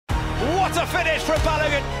What a finish from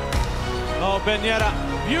Balogun. Oh, Benyera,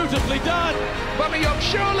 beautifully done. Balogun,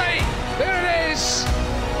 surely. There it is.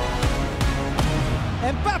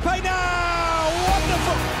 Mbappé now.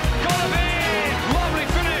 Wonderful. Goal of it. Lovely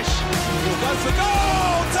finish. Goes for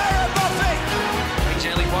goal. Terra Mbappé. It's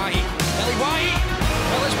Eli White.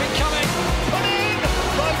 Well, it's been coming. Put in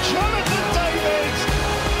by Jonathan David.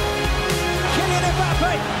 Kylian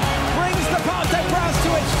Mbappé brings the Parc des Princes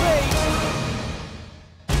to its feet.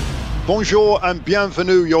 Bonjour and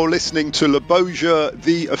bienvenue. You're listening to Le Boja,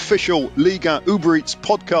 the official Ligue 1 Uber Eats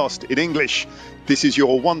podcast in English. This is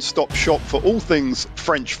your one-stop shop for all things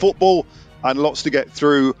French football and lots to get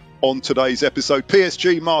through on today's episode.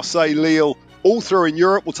 PSG, Marseille, Lille, all through in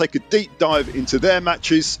Europe. We'll take a deep dive into their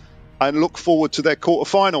matches and look forward to their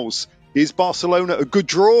quarterfinals. Is Barcelona a good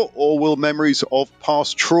draw, or will memories of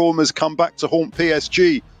past traumas come back to haunt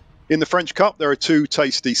PSG? In the French Cup, there are two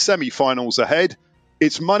tasty semi-finals ahead.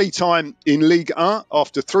 It's money time in Ligue 1.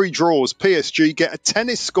 After 3 draws, PSG get a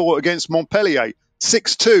tennis score against Montpellier,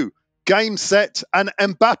 6-2. Game set, and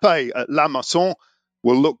Mbappé at La Maison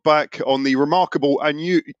will look back on the remarkable and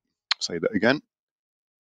new... Say that again.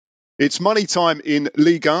 It's money time in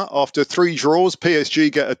Ligue 1. After 3 draws,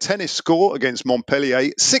 PSG get a tennis score against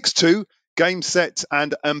Montpellier, 6-2. Game set,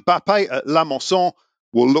 and Mbappé at La Maison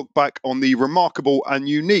will look back on the remarkable and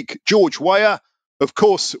unique George Weah. Of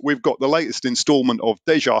course, we've got the latest instalment of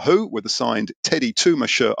Deja Vu with a signed Teddy Tuma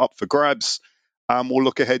shirt up for grabs. And we'll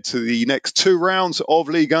look ahead to the next 2 rounds of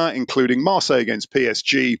Ligue 1, including Marseille against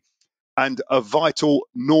PSG and a vital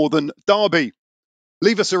Northern derby.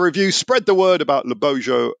 Leave us a review, spread the word about Le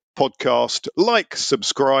Bojo podcast, like,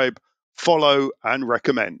 subscribe, follow and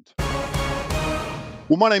recommend.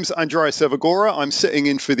 Well, my name's Andreas Evagora. I'm sitting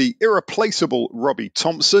in for the irreplaceable Robbie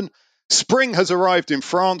Thompson. Spring has arrived in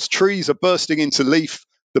France. Trees are bursting into leaf.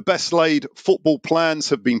 The best laid football plans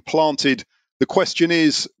have been planted. The question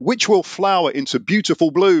is, which will flower into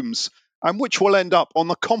beautiful blooms and which will end up on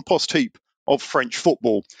the compost heap of French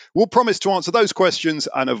football? We'll promise to answer those questions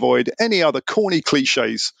and avoid any other corny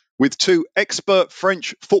cliches with 2 expert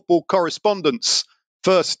French football correspondents.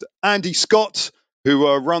 First, Andy Scott,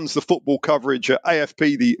 who runs the football coverage at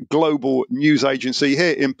AFP, the global news agency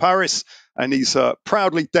here in Paris. And he's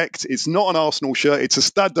proudly decked. It's not an Arsenal shirt. It's a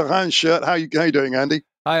Stade de Reims shirt. How you doing, Andy?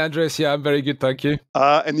 Hi, Andres. Yeah, I'm very good, thank you.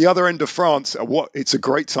 And the other end of France, it's a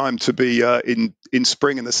great time to be in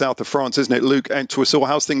spring in the south of France, isn't it? Luke Entwistle,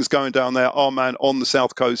 how's things going down there? Our man on the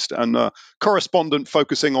south coast and correspondent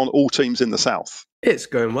focusing on all teams in the south. It's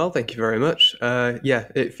going well, thank you very much. Yeah,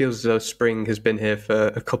 it feels as though spring has been here for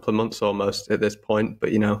a couple of months almost at this point,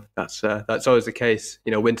 but that's always the case.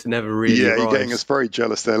 Winter never really arrives. You're getting us very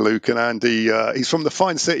jealous there, Luke. And Andy, he's from the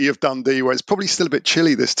fine city of Dundee, where it's probably still a bit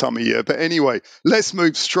chilly this time of year. But anyway, let's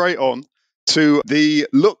move straight on to the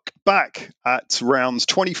look back at rounds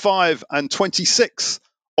 25 and 26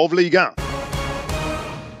 of Ligue 1.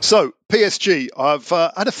 So, PSG, I've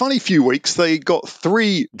had a funny few weeks. They got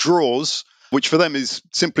 3 draws, which for them is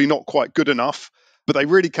simply not quite good enough. But they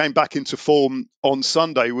really came back into form on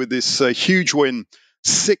Sunday with this huge win,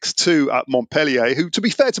 6-2 at Montpellier, who, to be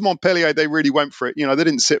fair to Montpellier, they really went for it. They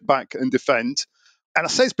didn't sit back and defend. And I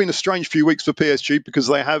say it's been a strange few weeks for PSG because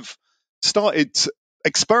they have started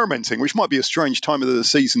experimenting, which might be a strange time of the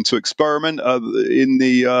season to experiment. In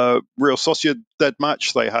the Real Sociedad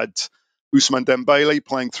match, they had Ousmane Dembele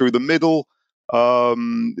playing through the middle.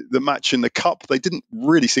 The match in the cup, they didn't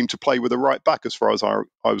really seem to play with a right back as far as I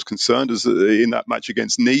was concerned, as in that match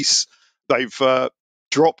against Nice. They've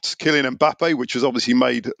dropped Kylian Mbappé, which has obviously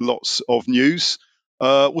made lots of news.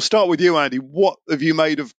 We'll start with you, Andy. What have you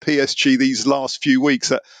made of PSG these last few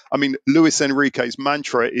weeks? Luis Enrique's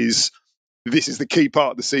mantra is, this is the key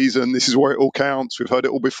part of the season. This is where it all counts. We've heard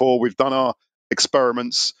it all before. We've done our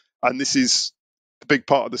experiments, and this is the big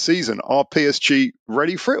part of the season. Are PSG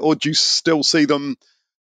ready for it, or do you still see them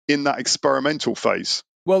in that experimental phase?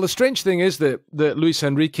 Well, the strange thing is that Luis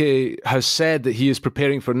Enrique has said that he is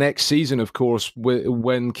preparing for next season, of course,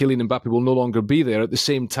 when Kylian Mbappé will no longer be there, at the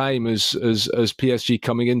same time as PSG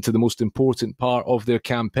coming into the most important part of their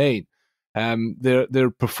campaign.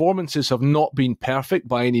 Their performances have not been perfect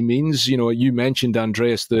by any means. You mentioned,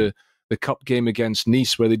 Andreas, the cup game against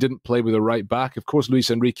Nice, where they didn't play with a right back. Of course,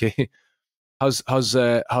 Luis Enrique has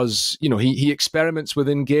he experiments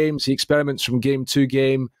within games. He experiments from game to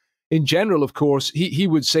game. In general, of course, he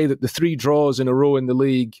would say that the 3 draws in a row in the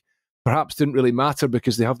league perhaps didn't really matter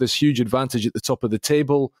because they have this huge advantage at the top of the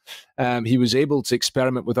table. He was able to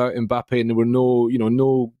experiment without Mbappé, and there were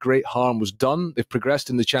no great harm was done. They've progressed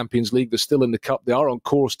in the Champions League. They're still in the cup. They are on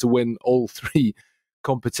course to win all 3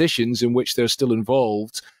 competitions in which they're still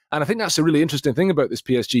involved. And I think that's a really interesting thing about this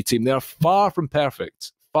PSG team. They are far from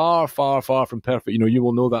perfect. Far, far, far from perfect. You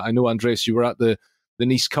will know that. I know, Andres, you were at the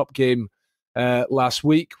Nice Cup game last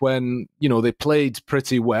week when, they played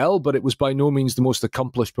pretty well, but it was by no means the most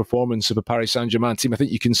accomplished performance of a Paris Saint-Germain team. I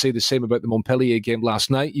think you can say the same about the Montpellier game last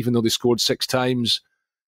night, even though they scored 6 times.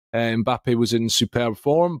 Mbappé was in superb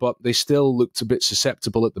form, but they still looked a bit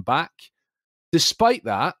susceptible at the back. Despite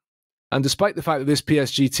that, and despite the fact that this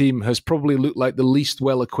PSG team has probably looked like the least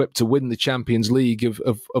well-equipped to win the Champions League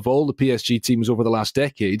of all the PSG teams over the last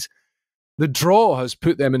decade, the draw has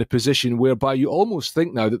put them in a position whereby you almost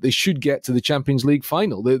think now that they should get to the Champions League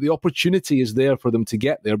final. The opportunity is there for them to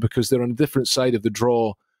get there because they're on a different side of the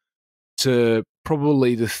draw to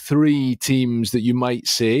probably the 3 teams that you might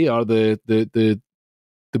say are the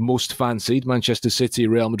most fancied, Manchester City,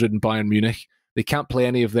 Real Madrid and Bayern Munich. They can't play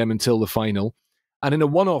any of them until the final. And in a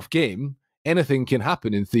one-off game, anything can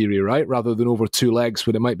happen in theory, right? Rather than over 2 legs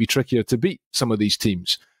when it might be trickier to beat some of these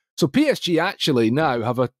teams. So PSG actually now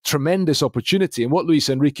have a tremendous opportunity. And what Luis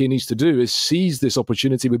Enrique needs to do is seize this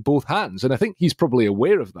opportunity with both hands. And I think he's probably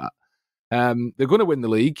aware of that. They're going to win the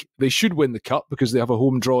league. They should win the cup because they have a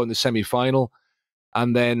home draw in the semi-final.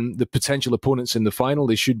 And then the potential opponents in the final,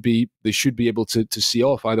 they should be able to see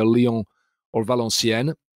off either Lyon or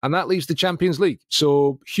Valenciennes. And that leaves the Champions League.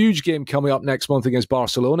 So huge game coming up next month against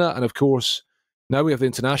Barcelona. And of course, now we have the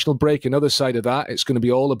international break. Another side of that, it's going to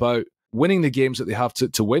be all about winning the games that they have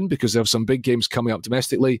to win because they have some big games coming up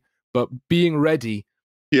domestically, but being ready.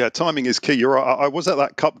 Yeah, timing is key. You're right. I was at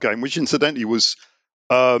that cup game, which incidentally was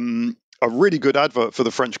a really good advert for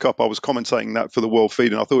the French Cup. I was commentating that for the World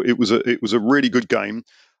Feed, and I thought it was a really good game.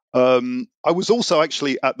 I was also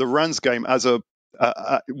actually at the 1's game as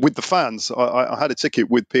with the fans. I had a ticket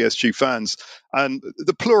with PSG fans, and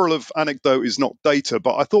the plural of anecdote is not data,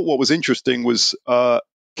 but I thought what was interesting was Kylian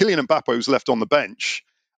Mbappé was left on the bench,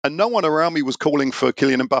 and no one around me was calling for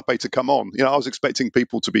Kylian Mbappé to come on. I was expecting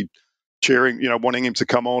people to be cheering, wanting him to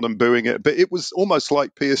come on and booing it, but it was almost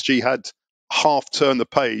like PSG had half turned the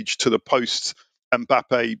page to the post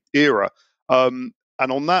Mbappé era. And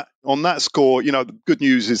on that score, the good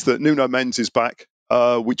news is that Nuno Mendes is back,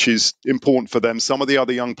 which is important for them. Some of the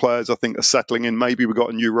other young players, I think, are settling in. Maybe we've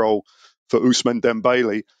got a new role for Ousmane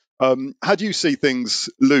Dembele. How do you see things,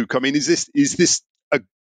 Luke? I mean, is this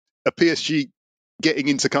a PSG getting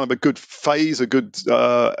into kind of a good phase, a good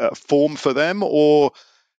form for them? Or,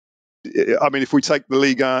 I mean, if we take the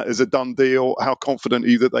Ligue as a done deal, how confident are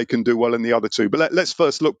you that they can do well in the other 2? But let's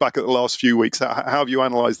first look back at the last few weeks. How have you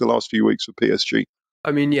analysed the last few weeks for PSG?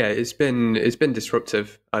 I mean, yeah, it's been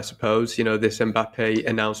disruptive, I suppose. This Mbappé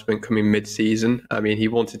announcement coming mid-season. I mean, he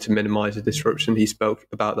wanted to minimise the disruption. He spoke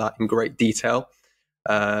about that in great detail,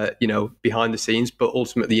 behind the scenes. But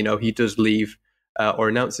ultimately, he does leave or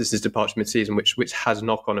announces his departure mid-season, which has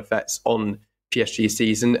knock-on effects on PSG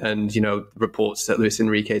season. And, reports that Luis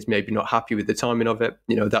Enrique is maybe not happy with the timing of it.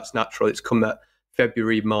 That's natural. It's come at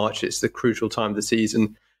February, March. It's the crucial time of the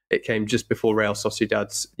season. It came just before Real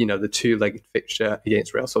Sociedad's, the 2-legged fixture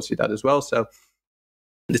against Real Sociedad as well. So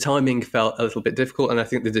the timing felt a little bit difficult, and I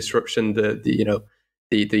think the disruption,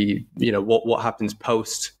 what happens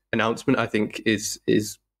post announcement, I think is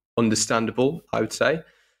understandable, I would say.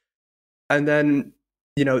 And then,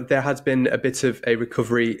 there has been a bit of a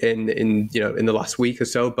recovery in the last week or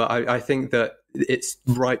so, but I think that it's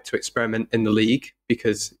right to experiment in the league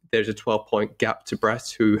because there's a 12-point gap to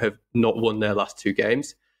Brest, who have not won their last 2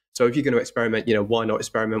 games. So if you're going to experiment, why not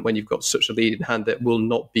experiment when you've got such a lead in hand that will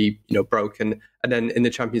not be, broken? And then in the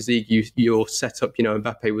Champions League, you're set up,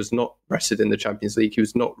 Mbappé was not rested in the Champions League. He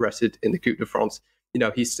was not rested in the Coupe de France.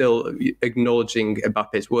 He's still acknowledging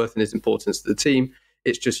Mbappe's worth and his importance to the team.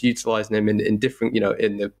 It's just utilising him in different,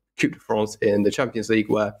 in the Coupe de France, in the Champions League,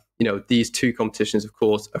 where, these 2 competitions, of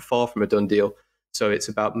course, are far from a done deal. So it's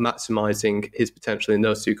about maximising his potential in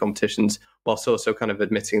those 2 competitions, whilst also kind of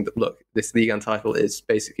admitting that, look, this Ligue 1 title is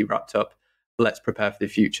basically wrapped up. Let's prepare for the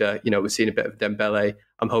future. We're seeing a bit of Dembele.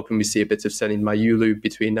 I'm hoping we see a bit of Senin Mayulu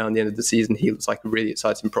between now and the end of the season. He looks like a really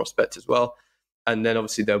exciting prospect as well. And then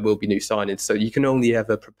obviously there will be new signings. So you can only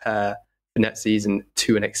ever prepare for next season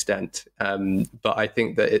to an extent. But I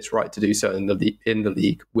think that it's right to do so in the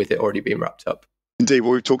league with it already being wrapped up. Indeed,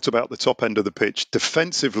 well, we've talked about the top end of the pitch.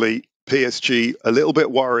 Defensively, PSG, a little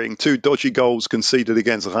bit worrying. 2 dodgy goals conceded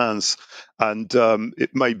against 1's. And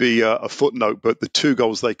it may be a footnote, but the 2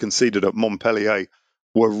 goals they conceded at Montpellier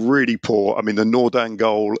were really poor. I mean, the Nordin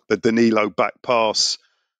goal, the Danilo back pass.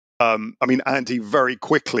 Andy, very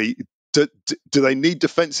quickly, do they need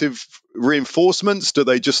defensive reinforcements? Do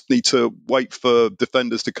they just need to wait for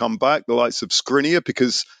defenders to come back, the likes of Skriniar?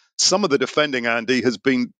 Because some of the defending, Andy, has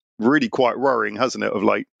been really quite worrying, hasn't it, of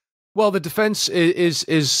late? Well, the defence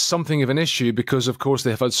is something of an issue because, of course,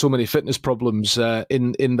 they have had so many fitness problems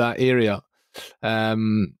in that area.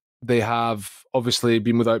 They have obviously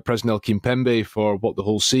been without Presnel Kimpembe for the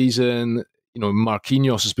whole season.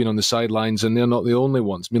 Marquinhos has been on the sidelines, and they're not the only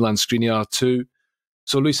ones. Milan Skriniar too.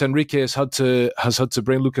 So Luis Enrique has had to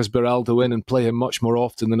bring Lucas Beraldo in and play him much more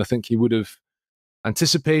often than I think he would have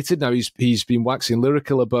anticipated. Now he's been waxing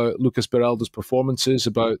lyrical about Lucas Beraldo's performances,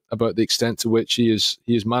 about the extent to which he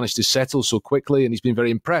has managed to settle so quickly, and he's been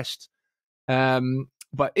very impressed.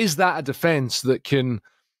 But is that a defence that can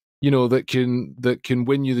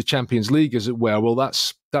win you the Champions League, as it were? Well,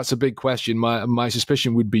 that's a big question. My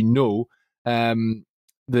suspicion would be no. The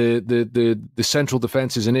central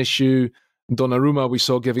defence is an issue. Donnarumma, we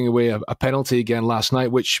saw giving away a penalty again last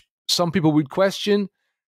night, which some people would question.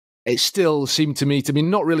 It still seemed to me to be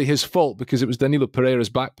not really his fault because it was Danilo Pereira's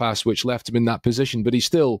back pass which left him in that position, but he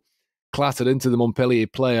still clattered into the Montpellier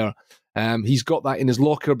player. He's got that in his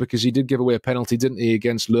locker because he did give away a penalty, didn't he,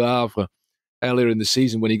 against Le Havre earlier in the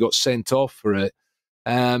season when he got sent off for it.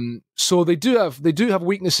 So they do have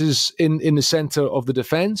weaknesses in the centre of the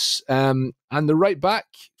defence, and the right back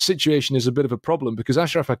situation is a bit of a problem because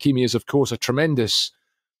Achraf Hakimi is, of course, a tremendous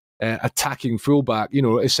attacking fullback,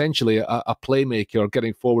 essentially a playmaker,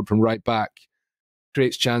 getting forward from right back,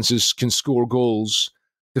 creates chances, can score goals.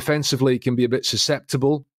 Defensively, can be a bit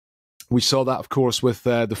susceptible. We saw that, of course, with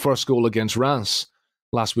the first goal against Reims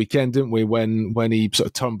last weekend, didn't we? When he sort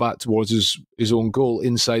of turned back towards his own goal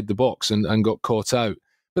inside the box and got caught out.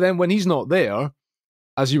 But then when he's not there,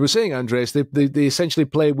 as you were saying, Andres, they essentially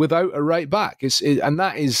play without a right back. And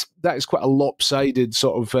that is quite a lopsided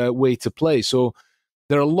sort of way to play. So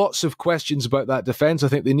there are lots of questions about that defence. I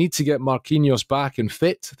think they need to get Marquinhos back and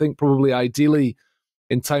fit. I think probably ideally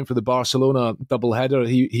in time for the Barcelona doubleheader,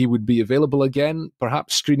 he would be available again.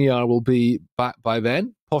 Perhaps Skriniar will be back by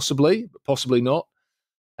then, possibly not.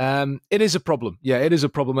 It is a problem. Yeah, it is a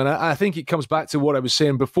problem. And I think it comes back to what I was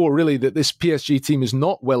saying before, really, that this PSG team is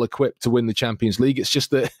not well equipped to win the Champions League. It's just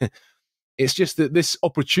that this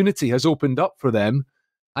opportunity has opened up for them.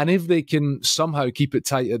 And if they can somehow keep it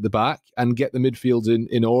tight at the back and get the midfield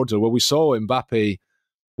in order, well, we saw Mbappé,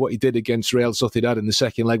 what he did against Real Sociedad in the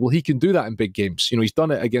second leg. Well, he can do that in big games. He's done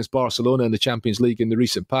it against Barcelona in the Champions League in the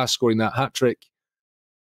recent past, scoring that hat-trick.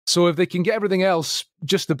 So if they can get everything else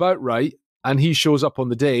just about right, and he shows up on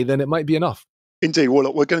the day, then it might be enough. Indeed. Well,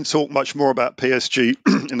 look, we're going to talk much more about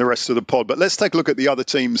PSG in the rest of the pod, but let's take a look at the other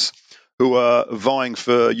teams who are vying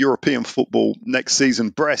for European football next season.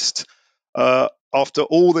 Brest, after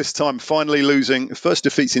all this time, finally losing first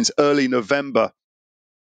defeat since early November,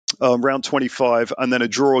 round 25, and then a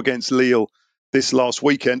draw against Lille this last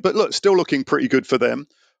weekend. But look, still looking pretty good for them.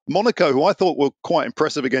 Monaco, who I thought were quite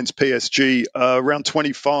impressive against PSG, round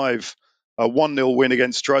 25, a 1-0 win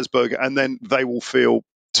against Strasbourg, and then they will feel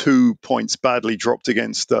 2 points badly dropped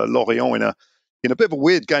against Lorient in a bit of a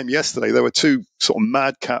weird game yesterday. There were two sort of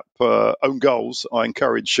madcap own goals. I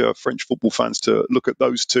encourage French football fans to look at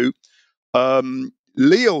those two.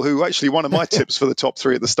 Lille, who actually one of my tips for the top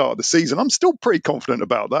three at the start of the season, I'm still pretty confident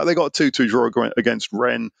about that. They got a 2-2 draw against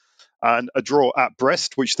Rennes and a draw at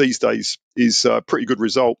Brest, which these days is a pretty good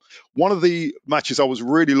result. One of the matches I was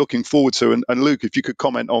really looking forward to, and Luke, if you could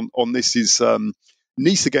comment on this, is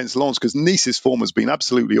Nice against Lens, because Nice's form has been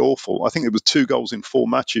absolutely awful. I think it was 2 goals in 4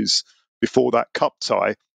 matches before that cup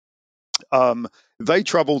tie. They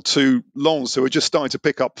travelled to Lens, who are just starting to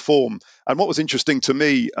pick up form. And what was interesting to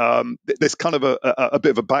me, there's kind of a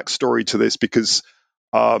bit of a backstory to this, because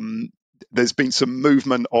there's been some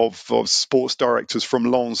movement of sports directors from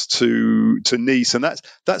Lens to Nice, and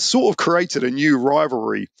that's sort of created a new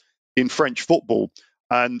rivalry in French football.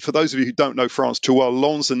 And for those of you who don't know France too well,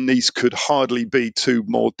 Lens and Nice could hardly be two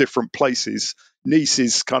more different places. Nice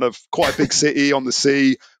is kind of quite a big city on the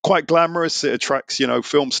sea, quite glamorous. It attracts,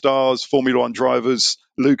 film stars, Formula One drivers,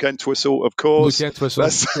 Luke Entwistle, of course. Luke Entwistle.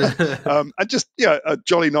 And just, a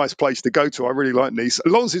jolly nice place to go to. I really like Nice.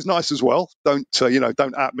 Lens is nice as well. Don't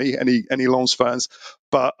at me, any Lens fans.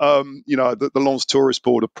 But, the Lens Tourist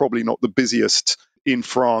Board are probably not the busiest in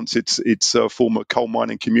France. It's a former coal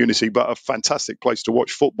mining community, but a fantastic place to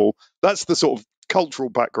watch football. That's the sort of cultural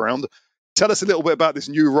background. Tell us a little bit about this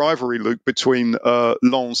new rivalry, Luke, between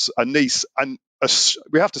Lens and Nice. And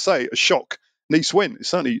we have to say, a shock Nice win. It's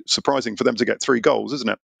certainly surprising for them to get 3 goals, isn't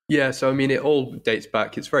it? Yeah, so I mean, it all dates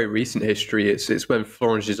back. It's very recent history. It's when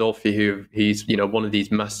Florent Gisolfi, he's one of these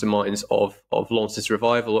masterminds of Lens's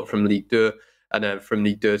revival up from Ligue 2 and then from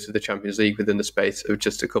Ligue 2 to the Champions League within the space of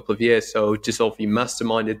just a couple of years. So Gisolfi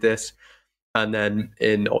masterminded this, and then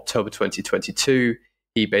in October 2022,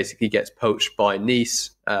 he basically gets poached by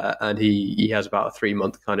Nice, and he has about a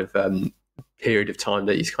 3-month kind of period of time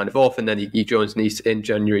that he's kind of off, and then he joins Nice in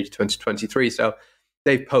January 2023. So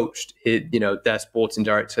they've poached their sporting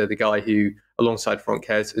director, the guy who, alongside Franck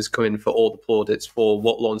Hez, has come in for all the plaudits for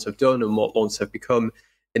what Lens have done and what Lens have become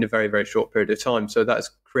in a very, very short period of time. So that's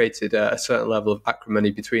created a certain level of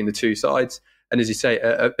acrimony between the two sides. And as you say,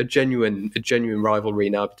 a genuine rivalry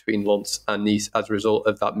now between Lens and Nice as a result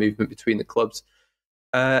of that movement between the clubs.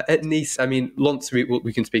 At Nice, I mean, Lens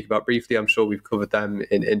we can speak about briefly. I'm sure we've covered them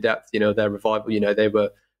in depth. Their revival, they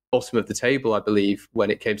were bottom of the table, I believe,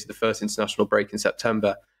 when it came to the first international break in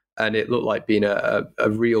September. And it looked like being a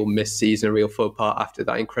real missed season, a real faux pas after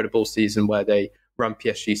that incredible season where they ran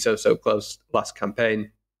PSG so close last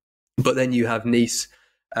campaign. But then you have Nice,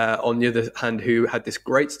 on the other hand, who had this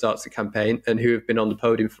great start to the campaign and who have been on the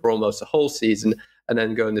podium for almost a whole season, and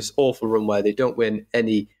then go on this awful run where they don't win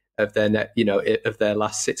any of their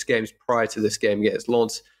last 6 games prior to this game against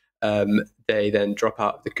Lens. They then drop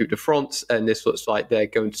out of the Coupe de France, and this looks like they're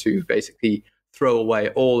going to basically throw away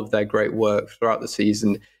all of their great work throughout the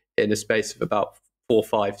season in a space of about 4,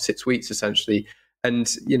 5, 6 weeks, essentially. And,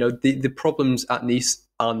 the problems at Nice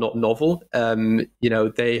are not novel.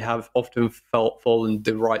 They have often fallen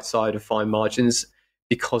the right side of fine margins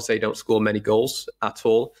because they don't score many goals at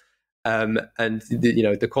all. And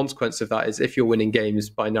the consequence of that is if you're winning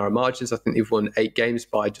games by narrow margins, I think they've won 8 games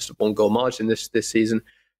by just a 1-goal margin this season.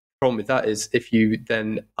 The problem with that is if you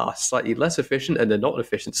then are slightly less efficient, and they're not an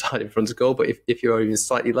efficient side in front of goal, but if you're even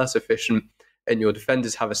slightly less efficient and your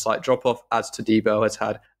defenders have a slight drop-off, as Todibo has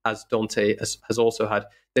had, as Dante has also had,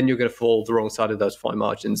 then you're going to fall the wrong side of those fine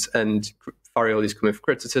margins. And Farioli's coming for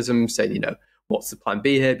criticism, saying, what's the plan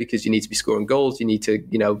B here? Because you need to be scoring goals. You need to,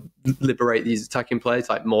 liberate these attacking players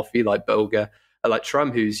like Morphy, like Boga, like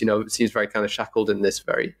Thuram, who's, seems very kind of shackled in this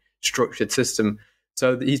very structured system.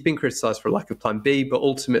 So he's been criticised for a lack of plan B, but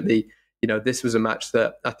ultimately, this was a match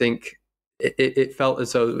that I think it felt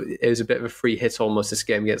as though it was a bit of a free hit almost, this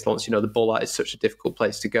game against Lens. The ball out is such a difficult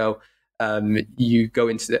place to go. You go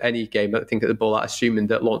into any game, I think, at the ball out, assuming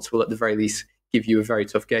that Lens will at the very least give you a very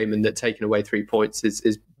tough game, and that taking away 3 points is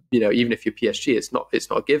even if you're PSG, it's not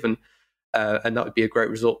a given. And that would be a great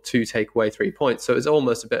result to take away 3 points. So it's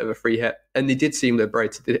almost a bit of a free hit. And they did seem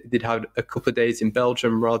liberated. They'd had a couple of days in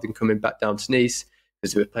Belgium rather than coming back down to Nice,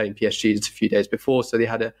 because they were playing PSG just a few days before. So they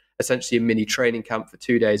had essentially a mini training camp for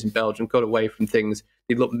 2 days in Belgium, got away from things.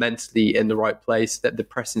 They looked mentally in the right place. That the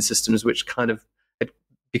pressing systems, which kind of had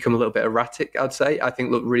become a little bit erratic, I'd say, I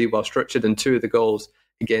think looked really well structured. And 2 of the goals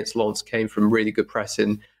against Lens came from really good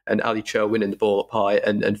pressing, and Ali Cho winning the ball up high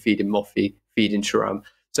and feeding Morphy, feeding Thuram.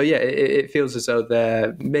 So yeah, it feels as though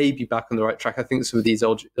they're maybe back on the right track. I think some of these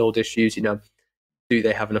old issues, do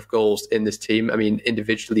they have enough goals in this team? I mean,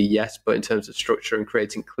 individually, yes, but in terms of structure and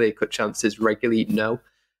creating clear-cut chances regularly, no.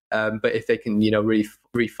 But if they can, really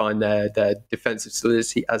refine their defensive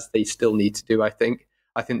solidity, as they still need to do, I think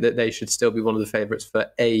that they should still be one of the favourites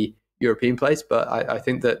for a European place. But I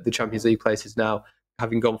think that the Champions League place is now,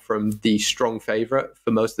 having gone from the strong favourite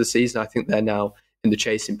for most of the season, I think they're now in the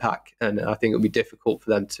chasing pack, and I think it'll be difficult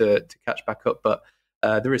for them to catch back up. But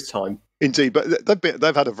there is time. Indeed, but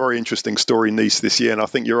they've had a very interesting story, Nice, this year, and I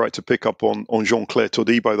think you're right to pick up on Jean-Claire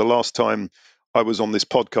Todibo. The last time I was on this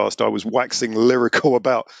podcast, I was waxing lyrical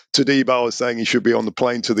about Todibo. I was saying he should be on the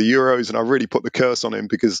plane to the Euros, and I really put the curse on him,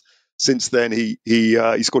 because since then he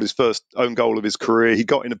scored his first own goal of his career. He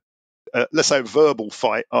got in let's say a verbal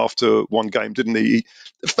fight after one game, didn't he?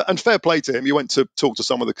 And fair play to him. He went to talk to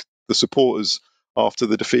some of the supporters after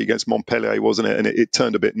the defeat against Montpellier, wasn't it? And it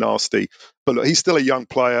turned a bit nasty. But look, he's still a young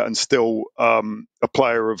player and still a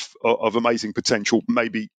player of amazing potential.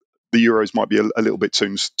 Maybe the Euros might be a little bit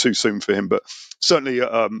too soon for him, but certainly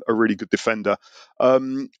a really good defender.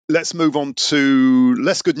 Let's move on to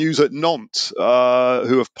less good news at Nantes,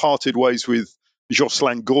 who have parted ways with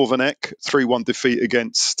Jocelyn Gourvenec. 3-1 defeat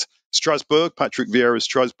against Strasbourg. Patrick Vieira's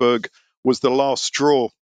Strasbourg was the last straw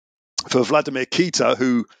for Vladimir Kita,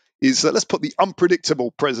 who is, let's put, the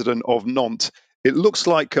unpredictable president of Nantes. It looks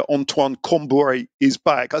like Antoine Comboiré is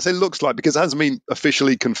back. I say looks like because it hasn't been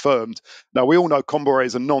officially confirmed. Now, we all know Comboiré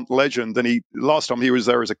is a Nantes legend, and last time he was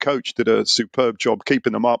there as a coach, did a superb job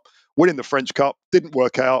keeping them up, winning the French Cup. Didn't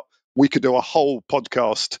work out. We could do a whole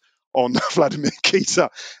podcast on Vladimir Kita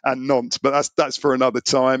and Nantes, but that's for another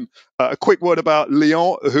time. A quick word about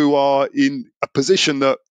Lyon, who are in a position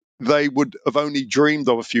that they would have only dreamed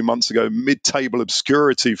of a few months ago. Mid-table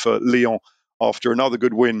obscurity for Lyon after another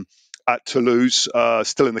good win at Toulouse,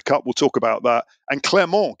 still in the cup. We'll talk about that. And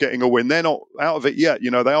Clermont getting a win. They're not out of it yet.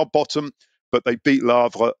 They are bottom, but they beat Le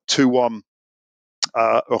Havre 2-1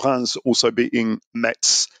 Reims also beating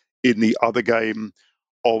Metz in the other game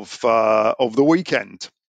of the weekend.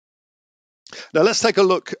 Now let's take a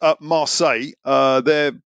look at Marseille.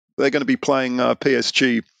 They're going to be playing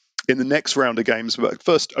PSG in the next round of games. But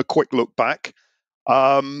first, a quick look back.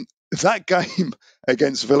 That game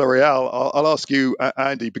against Villarreal, I'll ask you,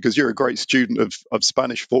 Andy, because you're a great student of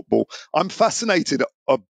Spanish football. I'm fascinated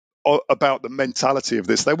about the mentality of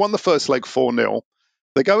this. They won the first leg 4-0.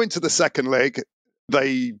 They go into the second leg.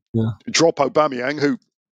 They drop Aubameyang, who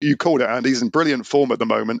you called it, Andy. He's in brilliant form at the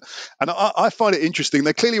moment. And I find it interesting.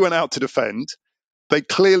 They clearly went out to defend. They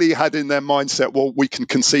clearly had in their mindset, well, we can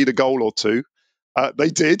concede a goal or two. They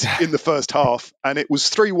did in the first half, and it was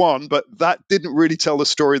 3-1, but that didn't really tell the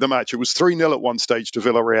story of the match. It was 3-0 at one stage to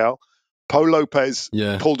Villarreal. Paul Lopez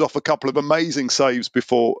pulled off a couple of amazing saves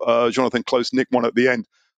before Jonathan Close nicked one at the end.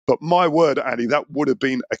 But my word, Andy, that would have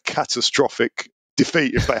been a catastrophic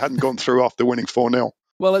defeat if they hadn't gone through after winning 4-0.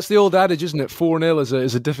 Well, it's the old adage, isn't it? 4-0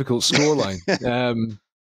 is a difficult scoreline.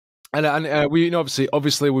 And we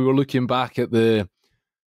obviously we were looking back at the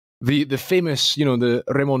famous, the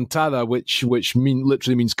remontada, which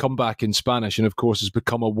literally means comeback in Spanish, and of course has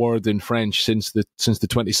become a word in French since the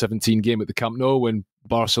 2017 game at the Camp Nou when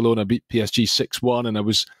Barcelona beat PSG 6-1. And I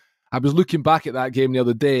was looking back at that game the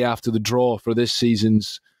other day after the draw for this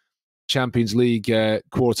season's Champions League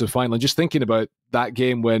quarter final, and just thinking about that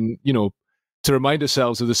game when, to remind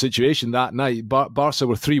ourselves of the situation that night, Barca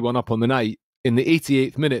were 3-1 up on the night. In the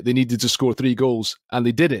 88th minute, they needed to score 3 goals, and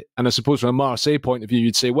they did it. And I suppose from a Marseille point of view,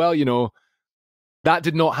 you'd say, well, that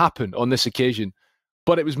did not happen on this occasion,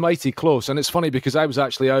 but it was mighty close. And it's funny because I was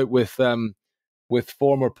actually out with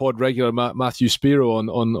former pod regular Matthew Spiro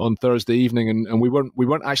on Thursday evening, and we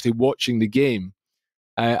weren't actually watching the game.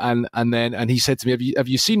 And he said to me, have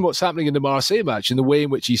you seen what's happening in the Marseille match? And the way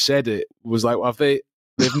in which he said it was like, well,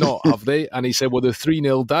 they've not, have they? And he said, well, they're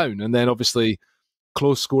 3-0 down. And then obviously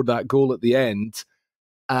Close scored that goal at the end.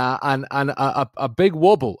 And a big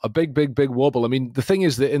wobble, a big wobble. I mean, the thing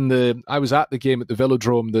is that I was at the game at the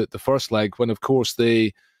Velodrome, the first leg, when of course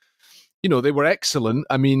they were excellent.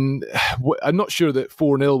 I mean, I'm not sure that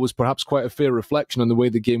 4-0 was perhaps quite a fair reflection on the way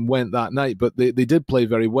the game went that night, but they did play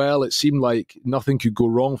very well. It seemed like nothing could go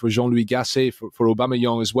wrong for Jean-Louis Gasset, for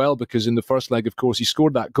Aubameyang as well, because in the first leg, of course, he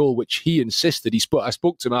scored that goal, which he insisted. I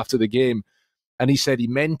spoke to him after the game, and he said he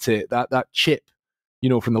meant it, that chip,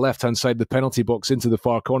 from the left-hand side of the penalty box into the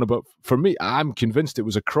far corner. But for me, I'm convinced it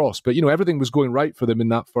was a cross. But, everything was going right for them in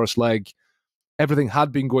that first leg. Everything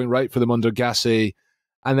had been going right for them under Gasset.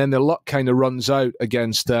 And then their luck kind of runs out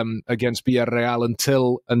against Villarreal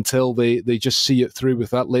until they just see it through with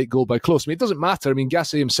that late goal by Close. I mean, it doesn't matter. I mean,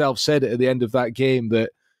 Gasset himself said it at the end of that game that,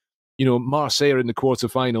 Marseille are in the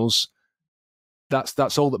quarterfinals.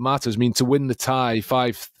 That's all that matters. I mean, to win the tie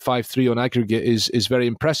 5-3 on aggregate is very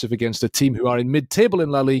impressive against a team who are in mid-table in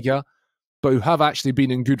La Liga, but who have actually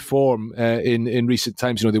been in good form in recent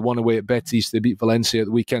times. They won away at Betis, they beat Valencia at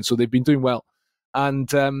the weekend, so they've been doing well. And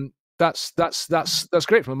that's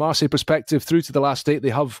great from a Marseille perspective. Through to the last 8, they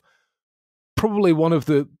have probably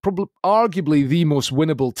arguably the most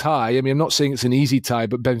winnable tie. I mean, I'm not saying it's an easy tie,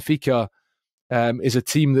 but Benfica is a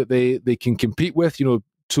team that they can compete with.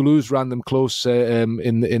 Toulouse ran them close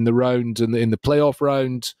in the round and in the playoff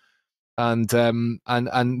round, and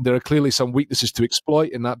there are clearly some weaknesses to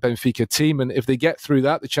exploit in that Benfica team. And if they get through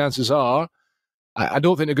that, the chances are, I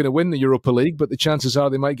don't think they're going to win the Europa League, but the chances are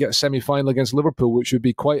they might get a semi-final against Liverpool, which would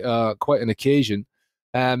be quite an occasion.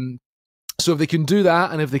 So if they can do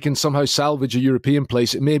that, and if they can somehow salvage a European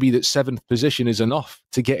place, it may be that 7th position is enough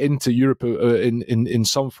to get into Europe in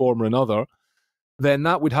some form or another. Then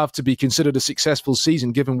that would have to be considered a successful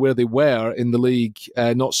season, given where they were in the league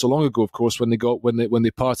not so long ago. Of course, when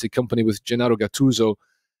they parted company with Gennaro Gattuso,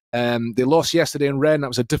 they lost yesterday in Rennes. That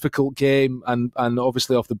was a difficult game, and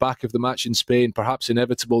obviously off the back of the match in Spain, perhaps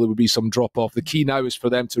inevitable there would be some drop off. The key now is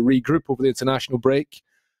for them to regroup over the international break,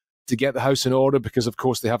 to get the house in order, because of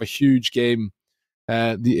course they have a huge game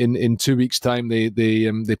in 2 weeks' time. They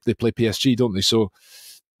play PSG, don't they? So,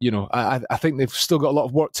 I think they've still got a lot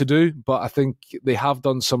of work to do, but I think they have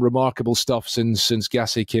done some remarkable stuff since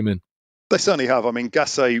Gasset came in. They certainly have. I mean,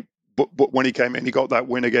 Gasset, when he came in, he got that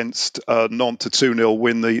win against Nantes to 2-0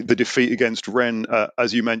 win, the defeat against Rennes,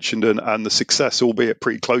 as you mentioned, and the success, albeit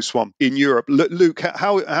pretty close one, in Europe. Luke,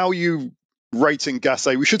 how are you rating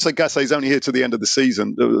Gasset? We should say Gasset's only here to the end of the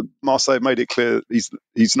season. Marseille have made it clear he's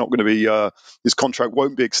not going to be, his contract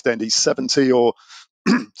won't be extended. He's 70 or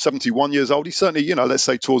 71 years old. He's certainly, let's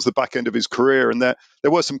say towards the back end of his career. And there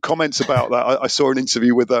were some comments about that. I saw an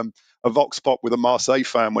interview with a Vox Pop with a Marseille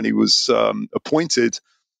fan when he was appointed.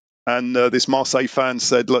 And this Marseille fan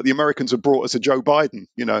said, look, the Americans have brought us a Joe Biden,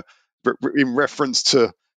 in reference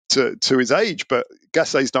to his age. But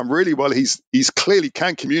Gasset's done really well. He's clearly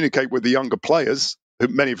can communicate with the younger players,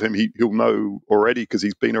 many of whom he'll know already because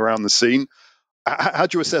he's been around the scene. How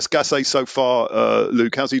do you assess Gasset so far,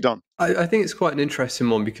 Luke? How's he done? I think it's quite an interesting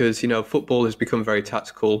one because, football has become very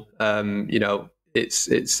tactical. It's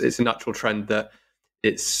a natural trend that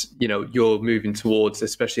it's, you're moving towards,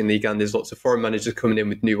 especially in Ligue 1, there's lots of foreign managers coming in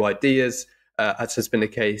with new ideas, as has been the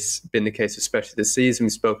case especially this season.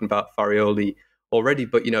 We've spoken about Farioli already,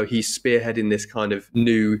 but, he's spearheading this kind of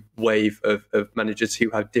new wave of managers who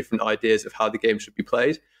have different ideas of how the game should be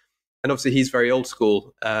played. And obviously he's very old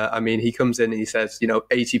school. He comes in and he says,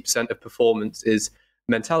 80% of performance is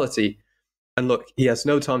mentality. And look, he has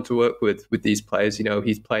no time to work with these players.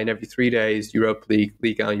 He's playing every 3 days, Europa League,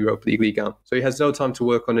 Ligue 1, Europa League, Ligue 1. So he has no time to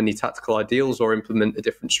work on any tactical ideals or implement a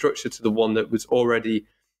different structure to the one that was already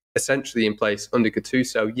essentially in place under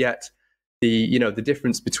Gattuso. Yet the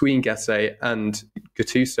difference between Gasset and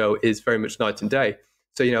Gattuso is very much night and day.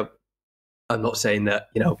 So, I'm not saying that,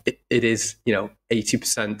 it is,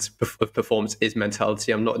 80% of performance is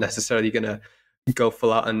mentality. I'm not necessarily going to go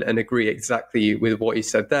full out and agree exactly with what he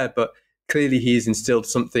said there, but clearly he's instilled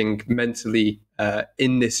something mentally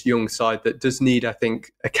in this young side that does need, I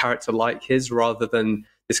think, a character like his rather than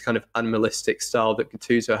this kind of animalistic style that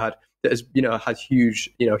Gattuso had that has, had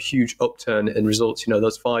huge upturn in results.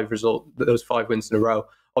 those 5 wins in a row.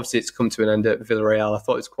 Obviously, it's come to an end at Villarreal. I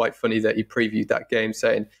thought it was quite funny that he previewed that game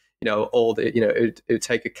saying, it would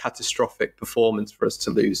take a catastrophic performance for us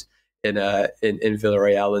to lose in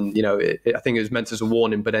Villarreal, and I think it was meant as a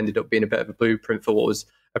warning, but ended up being a bit of a blueprint for what was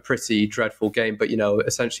a pretty dreadful game. But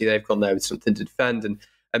essentially they've gone there with something to defend,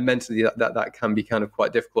 and mentally that can be kind of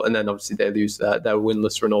quite difficult. And then obviously they lose their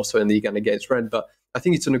winless run also in the Ligue and against Rennes. But I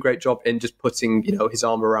think he's done a great job in just putting his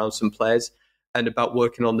arm around some players and about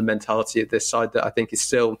working on the mentality of this side that I think is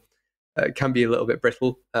still. Can be a little bit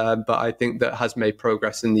brittle, but I think that has made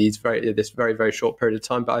progress in this very, very short period of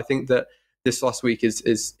time. But I think that this last week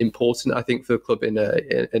is important, I think, for the club in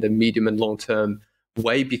a medium and long-term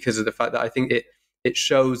way because of the fact that I think it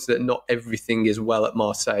shows that not everything is well at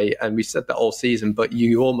Marseille. And we said that all season, but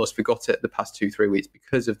you almost forgot it the past 2-3 weeks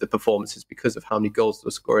because of the performances, because of how many goals they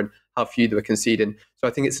were scoring, how few they were conceding. So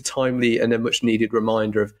I think it's a timely and a much-needed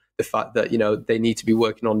reminder of the fact that, they need to be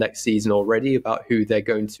working on next season already about who they're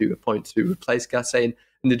going to appoint to replace Gasset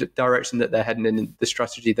and the direction that they're heading in, the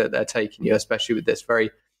strategy that they're taking, especially with this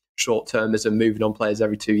very short-termism, moving on players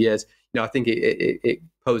every 2 years. I think it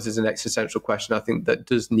poses an existential question, I think, that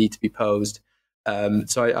does need to be posed.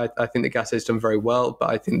 So I think that Gasset's done very well,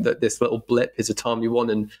 but I think that this little blip is a timely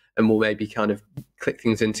one and will maybe kind of click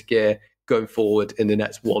things into gear going forward in the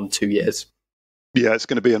next 1-2 years. Yeah, it's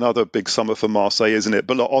going to be another big summer for Marseille, isn't it?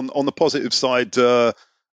 But look, on the positive side,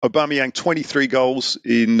 Aubameyang 23 goals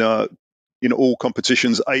in all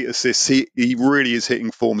competitions, 8 assists. He really is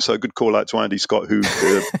hitting form. So good call out to Andy Scott who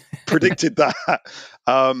predicted that.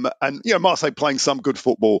 And Marseille playing some good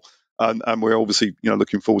football. And we're obviously,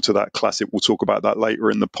 looking forward to that classic. We'll talk about that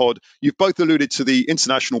later in the pod. You've both alluded to the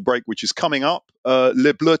international break, which is coming up.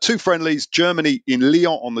 Les Bleus, 2 friendlies, Germany in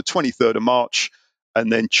Lyon on the 23rd of March, and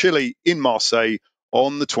then Chile in Marseille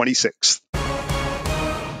on the 26th.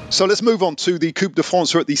 So let's move on to the Coupe de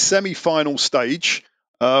France. We're at the semi-final stage.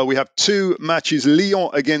 We have 2 matches,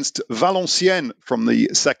 Lyon against Valenciennes from the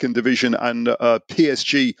 2nd division and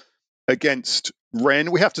PSG against Rennes.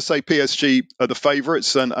 We have to say PSG are the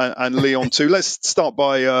favourites and Lyon too. Let's start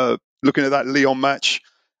by looking at that Lyon match.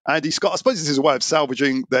 Andy Scott, I suppose this is a way of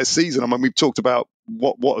salvaging their season. I mean, we've talked about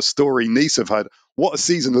what a story Nice have had, what a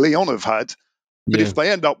season Lyon have had. But if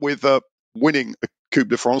they end up with winning a Coupe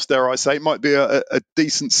de France, dare I say, it might be a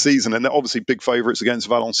decent season. And they're obviously big favourites against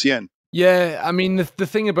Valenciennes. Yeah, I mean, the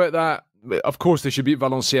thing about that, of course, they should beat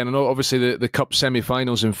Valenciennes. And obviously, the Cup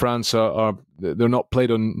semi-finals in France they're not played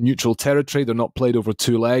on neutral territory. They're not played over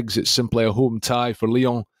 2 legs. It's simply a home tie for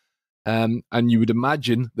Lyon. And you would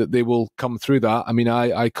imagine that they will come through that. I mean,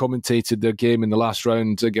 I commentated their game in the last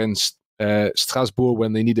round against Strasbourg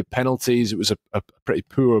when they needed penalties. It was a pretty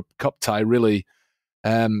poor cup tie, really.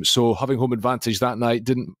 So having home advantage that night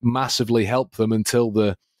didn't massively help them until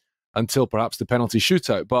perhaps the penalty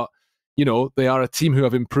shootout. But they are a team who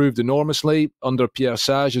have improved enormously under Pierre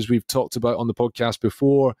Sage, as we've talked about on the podcast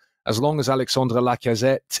before. As long as Alexandre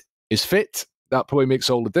Lacazette is fit, that probably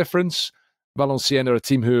makes all the difference. Valenciennes are a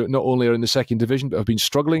team who not only are in the 2nd division, but have been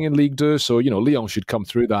struggling in Ligue 2. So, Lyon should come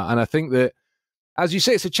through that. And I think that, as you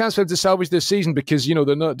say, it's a chance for them to salvage this season because,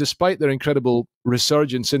 they're not, despite their incredible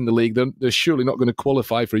resurgence in the league, they're surely not going to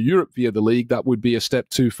qualify for Europe via the league. That would be a step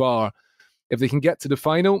too far. if they can get to the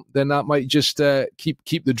final, then that might just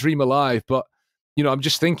keep the dream alive. But, I'm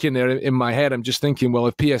just thinking there in my head, well,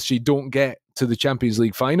 if PSG don't get to the Champions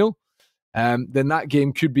League final, then that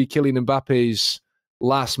game could be Kylian Mbappe's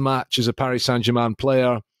last match as a Paris Saint-Germain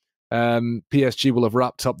player. PSG will have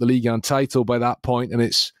wrapped up the Ligue 1 title by that point, and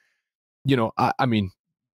it's, I mean,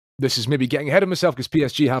 this is maybe getting ahead of myself because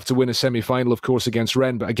PSG have to win a semi-final, of course, against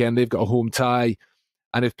Rennes, but again, they've got a home tie,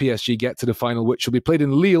 and if PSG get to the final, which will be played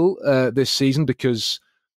in Lille this season because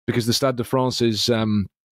the Stade de France is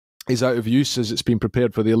out of use as it's been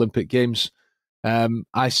prepared for the Olympic Games,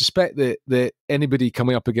 I suspect that anybody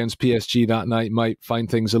coming up against PSG that night might find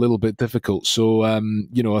things a little bit difficult. So,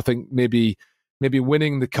 I think maybe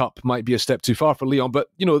winning the cup might be a step too far for Lyon. But,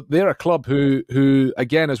 they're a club who,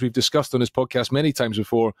 again, as we've discussed on this podcast many times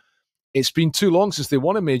before, it's been too long since they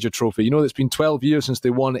won a major trophy. It's been 12 years since they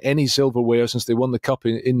won any silverware, since they won the cup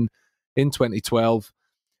in 2012.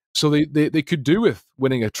 So they could do with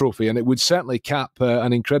winning a trophy, and it would certainly cap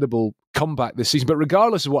an incredible comeback this season. But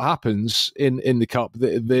regardless of what happens in the cup,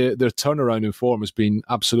 their turnaround in form has been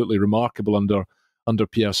absolutely remarkable under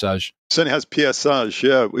Pierre Sage. Certainly has Pierre Sage,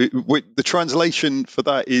 yeah. The translation for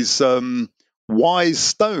that is wise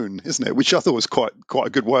stone, isn't it? Which I thought was quite a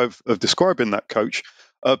good way of describing that coach.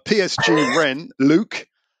 PSG Rennes, Luke.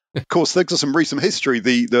 Of course, they've got some recent history.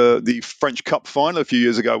 The French Cup final a few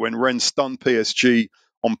years ago when Rennes stunned PSG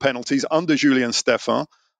on penalties under Julien Stéphan.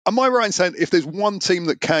 Am I right in saying if there's one team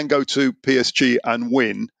that can go to PSG and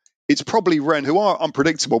win, it's probably Rennes, who are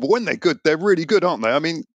unpredictable, but when they're good, they're really good, aren't they? I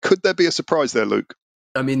mean, could there be a surprise there, Luke?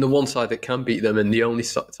 I mean, the one side that can beat them and the only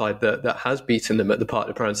side that has beaten them at the Parc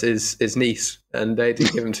des Princes is Nice, and they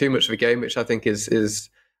didn't give them too much of a game, which I think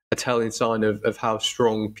is a telling sign of how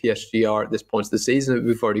strong PSG are at this point of the season.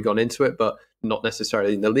 We've already gone into it, but not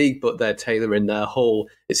necessarily in the league, but they're tailoring their whole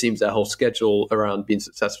schedule around being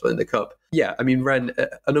successful in the cup. Yeah, I mean, Rennes,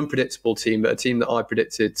 an unpredictable team, but a team that I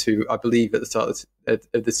predicted to, I believe, at the start of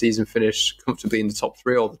the season finish comfortably in the top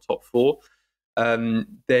 3 or the top 4.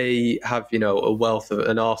 They have, a wealth of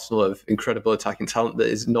an arsenal of incredible attacking talent that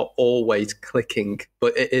is not always clicking,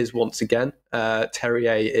 but it is once again.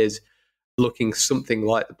 Terrier is looking something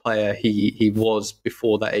like the player he was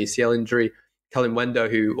before that ACL injury. Colin Wendo,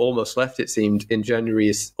 who almost left, it seemed, in January,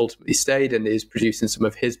 has ultimately stayed and is producing some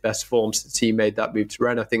of his best form since he made that move to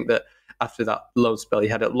Rennes. I think that after that loan spell he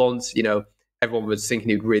had at Lens, everyone was thinking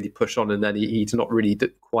he'd really push on, and then he's not really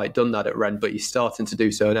quite done that at Rennes, but he's starting to do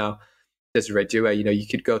so now. Desiree Doué, you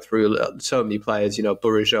could go through so many players,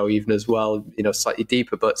 Bourigeaud even as well, slightly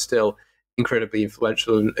deeper, but still incredibly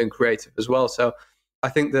influential and creative as well. So I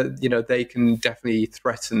think that, they can definitely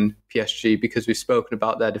threaten PSG because we've spoken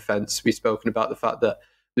about their defence. We've spoken about the fact that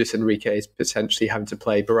Luis Enrique is potentially having to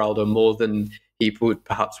play Beraldo more than he would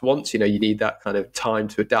perhaps want. You need that kind of time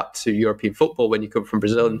to adapt to European football when you come from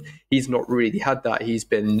Brazil. And he's not really had that. He's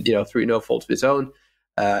been, through no fault of his own,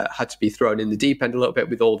 had to be thrown in the deep end a little bit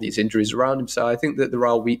with all these injuries around him. So I think that there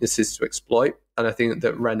are weaknesses to exploit. And I think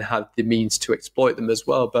that Rennes had the means to exploit them as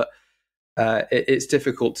well. But it's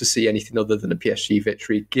difficult to see anything other than a PSG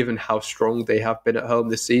victory, given how strong they have been at home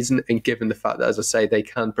this season, and given the fact that, as I say, they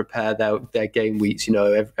can prepare their game weeks,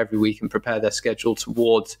 every week, and prepare their schedule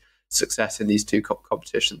towards success in these two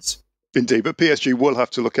competitions. Indeed, but PSG will have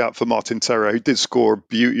to look out for Martin Terrier, who did score a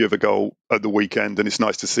beauty of a goal at the weekend, and it's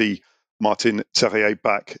nice to see Martin Terrier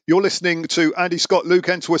back. You're listening to Andy Scott, Luke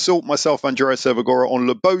Entwistle, myself, Andreas Evagora on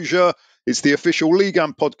Le Boja. It's the official Ligue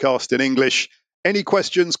 1 podcast in English. Any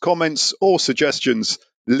questions, comments, or suggestions,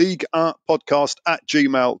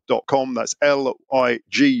 ligue1podcast@gmail.com. That's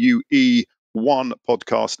LIGUE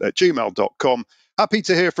 1podcast@gmail.com. Happy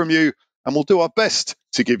to hear from you, and we'll do our best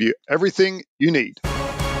to give you everything you need.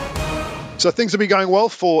 So things have been going well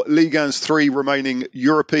for Ligue 1's 3 remaining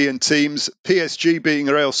European teams. PSG beating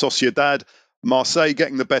Real Sociedad, Marseille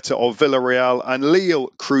getting the better of Villarreal, and Lille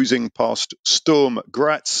cruising past Sturm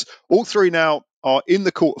Graz. All 3 now are in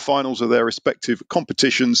the quarterfinals of their respective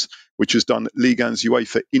competitions, which has done Ligue 1's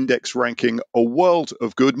UEFA Index ranking a world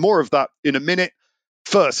of good. More of that in a minute.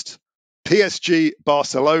 First, PSG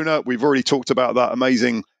Barcelona. We've already talked about that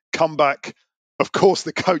amazing comeback. Of course,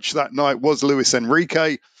 the coach that night was Luis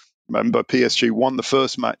Enrique. Remember, PSG won the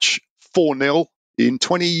first match 4-0 in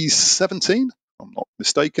 2017, if I'm not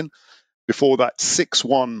mistaken, before that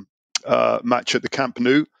 6-1 match at the Camp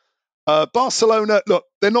Nou. Barcelona, look,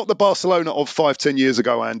 they're not the Barcelona of 5-10 years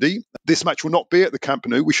ago, Andy. This match will not be at the Camp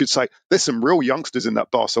Nou. We should say there's some real youngsters in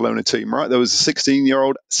that Barcelona team, right? There was a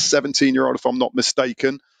 16-year-old, 17-year-old, if I'm not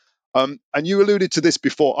mistaken. And you alluded to this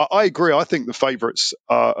before. I agree. I think the favourites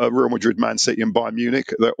are Real Madrid, Man City and Bayern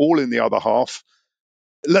Munich. They're all in the other half.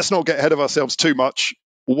 Let's not get ahead of ourselves too much.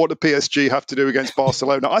 what do PSG have to do against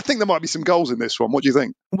Barcelona? I think there might be some goals in this one. What do you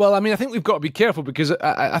think? Well, I mean, I think we've got to be careful because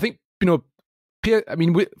I think,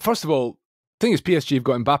 first of all, the thing is PSG have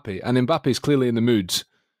got Mbappé, and Mbappé is clearly in the mood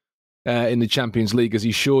in the Champions League, as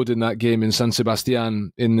he showed in that game in San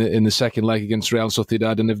Sebastian in the second leg against Real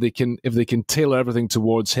Sociedad. And if they can tailor everything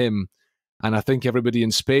towards him, and I think everybody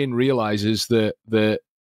in Spain realizes that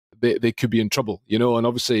they could be in trouble, and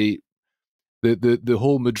obviously the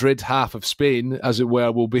whole Madrid half of Spain, as it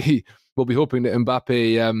were, will be hoping that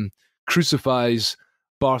Mbappé crucifies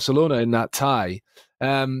Barcelona in that tie.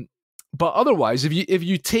 But otherwise, if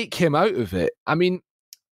you take him out of it, I mean,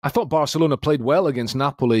 I thought Barcelona played well against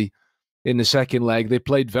Napoli in the second leg. They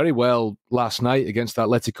played very well last night against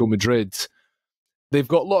Atletico Madrid. They've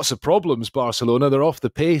got lots of problems, Barcelona. They're off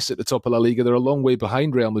the pace at the top of La Liga. They're a long way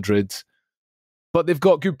behind Real Madrid. But they've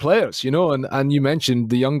got good players, and you mentioned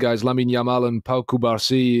the young guys, Lamine Yamal and Pau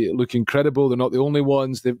Cubarsí, look incredible. They're not the only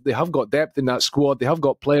ones. They have got depth in that squad. They have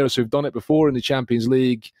got players who've done it before in the Champions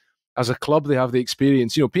League. As a club, they have the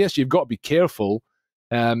experience. PSG have got to be careful,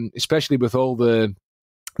 especially with all the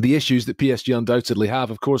issues that PSG undoubtedly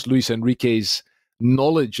have. Of course, Luis Enrique's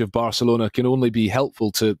knowledge of Barcelona can only be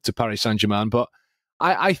helpful to Paris Saint-Germain. But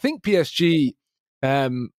I think PSG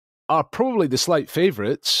are probably the slight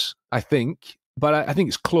favourites, I think. But I think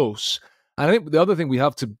it's close. And I think the other thing we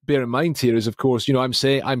have to bear in mind here is, of course, I'm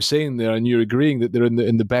saying there, and you're agreeing that they're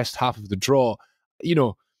in the best half of the draw.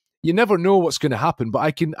 You never know what's going to happen, but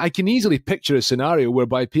I can easily picture a scenario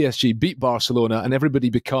whereby PSG beat Barcelona and everybody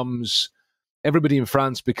in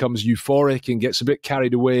France becomes euphoric and gets a bit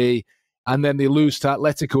carried away, and then they lose to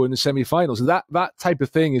Atletico in the semi-finals. That type of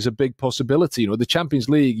thing is a big possibility. The Champions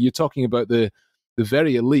League, you're talking about the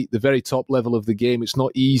very elite, the very top level of the game. It's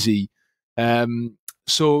not easy.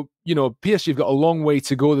 So PSG have got a long way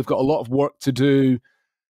to go. They've got a lot of work to do.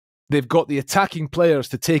 They've got the attacking players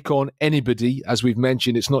to take on anybody, as we've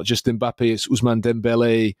mentioned. It's not just Mbappé, it's Ousmane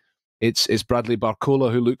Dembélé, it's Bradley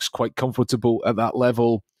Barcola, who looks quite comfortable at that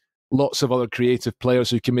level. Lots of other creative players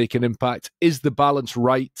who can make an impact. Is the balance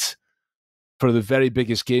right for the very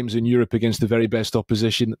biggest games in Europe against the very best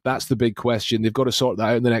opposition? That's the big question. They've got to sort that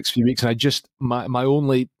out in the next few weeks. And my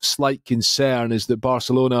only slight concern is that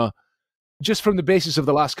Barcelona, just from the basis of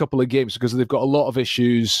the last couple of games, because they've got a lot of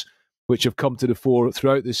issues which have come to the fore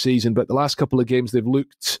throughout this season, but the last couple of games they've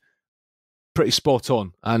looked pretty spot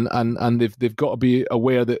on, and they've got to be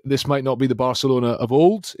aware that this might not be the Barcelona of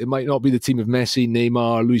old. It might not be the team of Messi,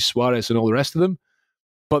 Neymar, Luis Suarez, and all the rest of them,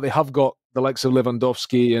 but they have got the likes of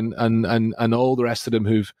Lewandowski and all the rest of them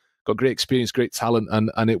who've got great experience, great talent,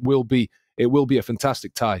 and it will be a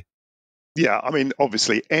fantastic tie. Yeah, I mean,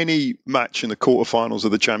 obviously, any match in the quarterfinals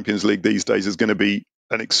of the Champions League these days is going to be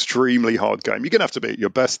an extremely hard game. You're going to have to be at your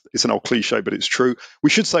best. It's an old cliche, but it's true. We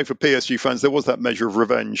should say for PSG fans, there was that measure of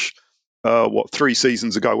revenge, 3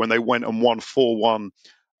 seasons ago when they went and won 4-1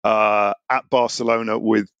 at Barcelona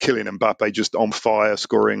with Kylian Mbappé just on fire,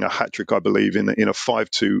 scoring a hat-trick, I believe, in a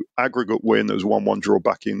 5-2 aggregate win. There was 1-1 draw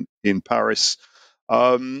back in Paris.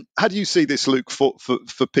 How do you see this, Luke, for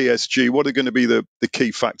PSG? What are going to be the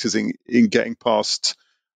key factors in getting past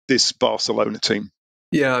this Barcelona team?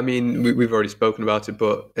 Yeah, I mean, we've already spoken about it,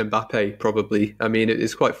 but Mbappé probably. I mean,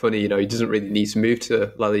 it's quite funny, he doesn't really need to move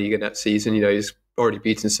to La Liga next season. He's already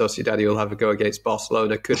beaten Sociedad. He'll have a go against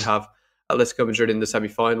Barcelona, could have Atletico Madrid in the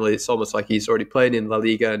semi-final. It's almost like he's already playing in La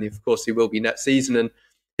Liga, and of course he will be next season. And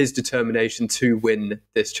his determination to win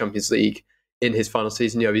this Champions League in his final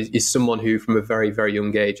season, he's someone who from a very, very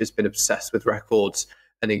young age has been obsessed with records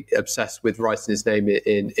and obsessed with writing his name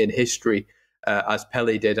in history. As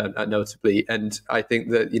Pelé did, notably. And I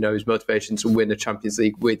think that, his motivation to win a Champions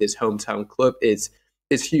League with his hometown club is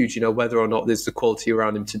huge. Whether or not there's the quality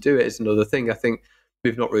around him to do it is another thing. I think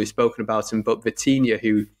we've not really spoken about him, but Vitinha,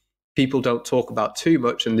 who people don't talk about too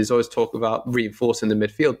much, and there's always talk about reinforcing the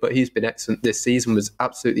midfield, but he's been excellent this season, was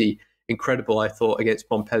absolutely incredible, I thought, against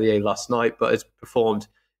Montpellier last night, but has performed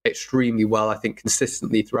extremely well, I think,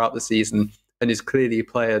 consistently throughout the season, and is clearly a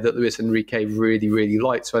player that Luis Enrique really, really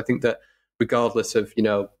liked. So I think that regardless of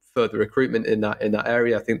further recruitment in that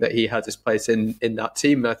area, I think that he has his place in that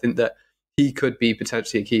team. And I think that he could be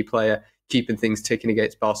potentially a key player keeping things ticking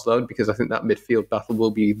against Barcelona, because I think that midfield battle will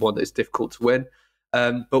be one that is difficult to win.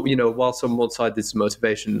 But whilst on one side there's some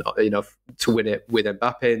motivation to win it with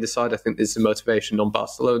Mbappe in the side, I think there's some motivation on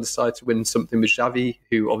Barcelona's side to win something with Xavi,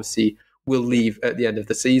 who obviously will leave at the end of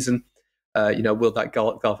the season. Will that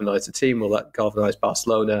galvanise the team? Will that galvanise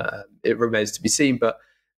Barcelona? It remains to be seen. But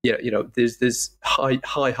there's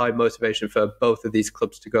high motivation for both of these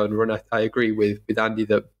clubs to go and run. I agree with Andy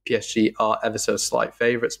that PSG are ever so slight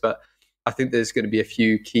favourites, but I think there's going to be a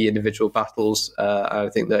few key individual battles. I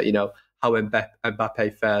think that, how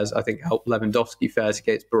Mbappé fares, I think how Lewandowski fares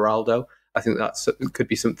against Beraldo. I think that could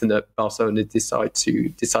be something that Barcelona decide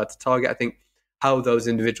to target. I think how those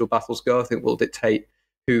individual battles go, I think, will dictate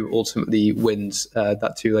who ultimately wins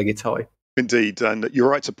that two-legged tie. Indeed, and you're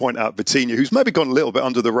right to point out Vitinha, who's maybe gone a little bit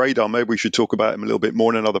under the radar. Maybe we should talk about him a little bit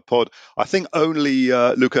more in another pod. I think only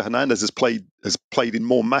Luka Hernandez has played in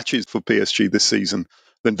more matches for PSG this season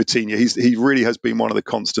than Vitinha. He really has been one of the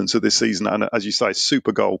constants of this season, and as you say,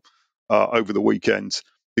 super goal over the weekend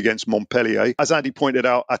against Montpellier. As Andy pointed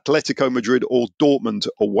out, Atletico Madrid or Dortmund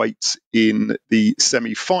awaits in the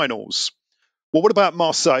semi-finals. Well, what about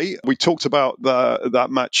Marseille? We talked about that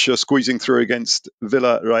match squeezing through against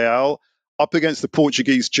Villarreal, up against the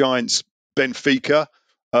Portuguese giants Benfica,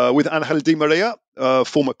 with Angel Di Maria,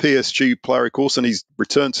 former PSG player, of course, and he's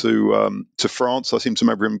returned to France. I seem to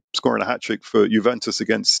remember him scoring a hat-trick for Juventus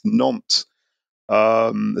against Nantes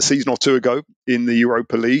a season or two ago in the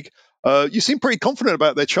Europa League. You seem pretty confident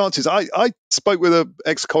about their chances. I spoke with an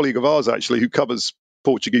ex-colleague of ours, actually, who covers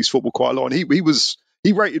Portuguese football quite a lot, and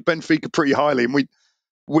he rated Benfica pretty highly, and we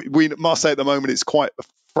Marseille at the moment, it's quite a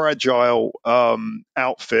fragile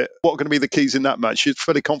outfit. What are going to be the keys in that match? You're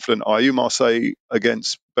fairly confident, are you, Marseille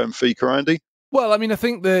against Benfica, Andy? Well, I mean, I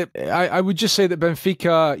think that I would just say that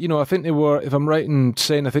Benfica, I think they were, if I'm right in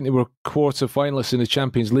saying, I think they were quarter finalists in the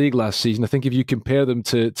Champions League last season. I think if you compare them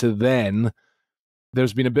to then,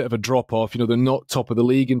 there's been a bit of a drop-off. They're not top of the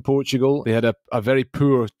league in Portugal. They had a very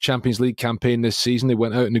poor Champions League campaign this season. They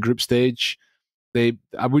went out in the group stage.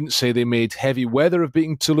 I wouldn't say they made heavy weather of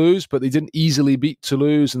beating Toulouse, but they didn't easily beat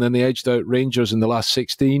Toulouse, and then they edged out Rangers in the last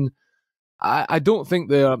 16. I don't think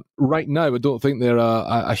they're, right now, I don't think they're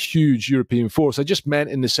a huge European force. I just meant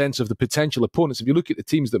in the sense of the potential opponents. If you look at the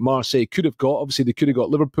teams that Marseille could have got, obviously they could have got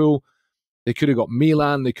Liverpool, they could have got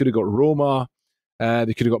Milan, they could have got Roma,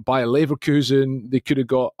 they could have got Bayer Leverkusen, they could have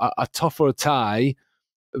got a tougher tie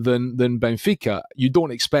than Benfica. You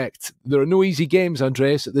don't expect. There are no easy games,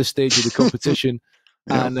 Andreas, at this stage of the competition.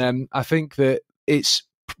 Yeah. And I think that it's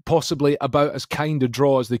possibly about as kind a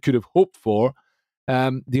draw as they could have hoped for.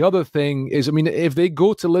 The other thing is, I mean, if they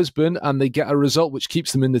go to Lisbon and they get a result which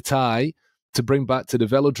keeps them in the tie to bring back to the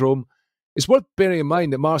Velodrome, it's worth bearing in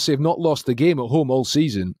mind that Marseille have not lost the game at home all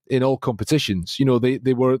season in all competitions.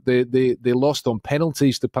 They lost on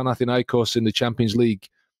penalties to Panathinaikos in the Champions League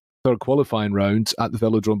third qualifying round at the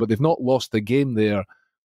Velodrome, but they've not lost the game there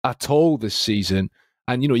at all this season.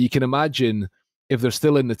 And, you can imagine if they're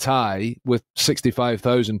still in the tie with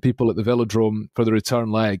 65,000 people at the Velodrome for the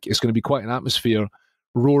return leg, it's going to be quite an atmosphere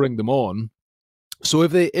roaring them on. So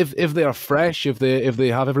if they are fresh, if they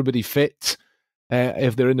have everybody fit,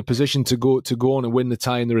 if they're in the position to go on and win the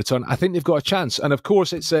tie in the return, I think they've got a chance. And of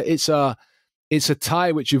course, it's a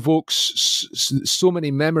tie which evokes so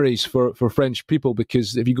many memories for French people,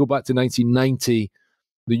 because if you go back to 1990,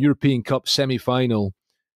 the European Cup semi-final,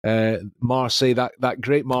 Marseille, that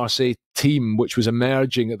great Marseille team, which was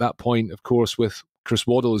emerging at that point, of course, with Chris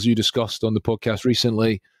Waddle, as you discussed on the podcast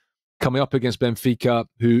recently, coming up against Benfica,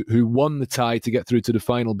 who won the tie to get through to the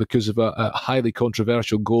final because of a highly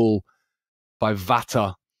controversial goal by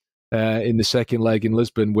Vata in the second leg in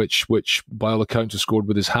Lisbon, which by all accounts was scored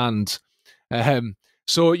with his hand.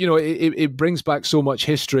 So, it brings back so much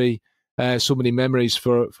history, so many memories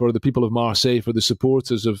for the people of Marseille, for the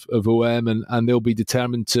supporters of OM, and they'll be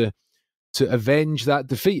determined to avenge that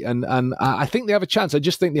defeat. And I think they have a chance. I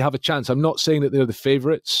just think they have a chance. I'm not saying that they're the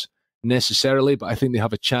favourites necessarily, but I think they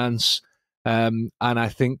have a chance. And I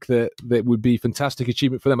think that would be a fantastic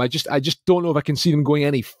achievement for them. I just don't know if I can see them going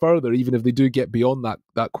any further, even if they do get beyond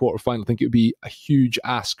that quarter-final. I think it would be a huge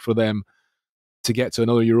ask for them to get to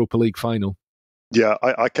another Europa League final. Yeah,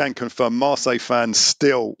 I can confirm Marseille fans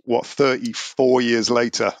still, 34 years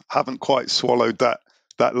later, haven't quite swallowed that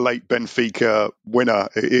late Benfica winner.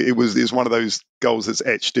 It was one of those goals that's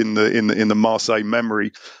etched in the Marseille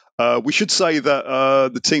memory. We should say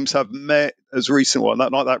that the teams have met as recently, well,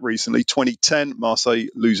 not that recently, 2010, Marseille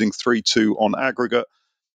losing 3-2 on aggregate.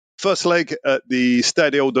 First leg at the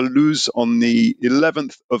Stadio de Luz on the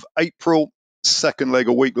 11th of April. Second leg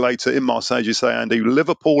a week later in Marseille, as you say, Andy,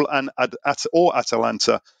 Liverpool and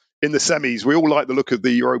Atalanta in the semis. We all like the look of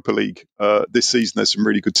the Europa League this season. There's some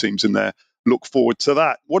really good teams in there. Look forward to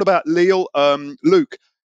that. What about Lille? Luke,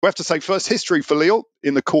 we have to say first history for Lille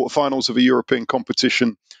in the quarterfinals of a European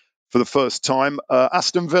competition for the first time.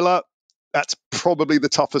 Aston Villa, that's probably the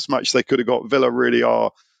toughest match they could have got. Villa really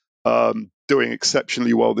are doing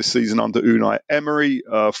exceptionally well this season under Unai Emery,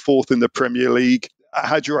 fourth in the Premier League.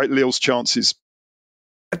 How do you rate Lille's chances?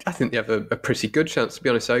 I think they have a pretty good chance, to be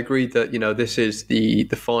honest. I agree that, this is the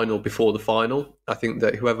final before the final. I think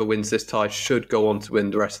that whoever wins this tie should go on to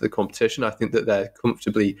win the rest of the competition. I think that they're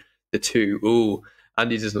comfortably the two. Ooh,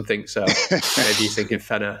 Andy doesn't think so. Maybe he's thinking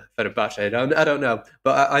Fenerbahce. I don't know.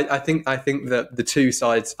 But I think that the two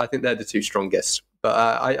sides, I think they're the two strongest.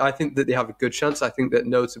 But I think that they have a good chance. I think that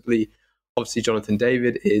notably, obviously, Jonathan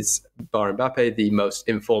David is, bar Mbappé, the most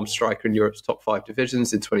informed striker in Europe's top 5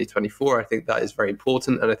 divisions in 2024. I think that is very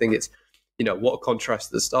important. And I think it's, what a contrast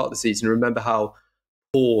to the start of the season. Remember how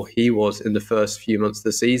poor he was in the first few months of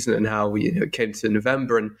the season and how it came to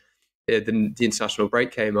November and the international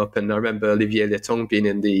break came up. And I remember Olivier Letang being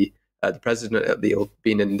in the president at Lille,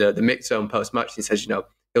 being in the mix zone post-match. He says, it'll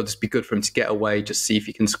just be good for him to get away, just see if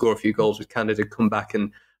he can score a few goals with Canada, come back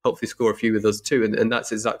and hopefully score a few with us too. And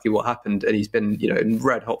that's exactly what happened. And he's been, in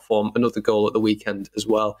red hot form, another goal at the weekend as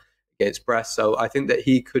well against Brest. So I think that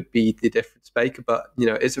he could be the difference maker. But,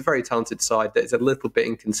 it's a very talented side that is a little bit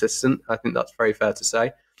inconsistent. I think that's very fair to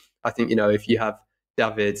say. I think, if you have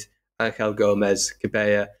David, Angel Gomez,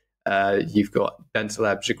 Cabella, you've got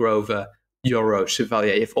Bentaleb, Zagrova, Euro,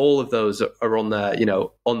 Chevalier, if all of those are on their,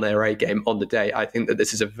 on their A game on the day, I think that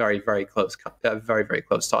this is a very, very close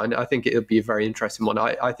tie. And I think it'll be a very interesting one.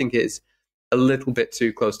 I think it's a little bit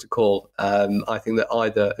too close to call. I think that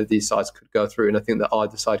either of these sides could go through, and I think that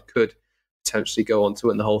either side could potentially go on to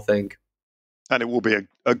win the whole thing. And it will be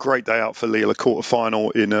a great day out for Lille, a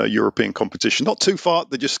quarter-final in a European competition. Not too far.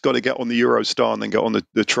 They just got to get on the Eurostar and then get on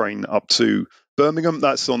the train up to Birmingham.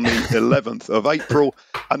 That's on the 11th of April.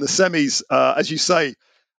 And the semis, as you say,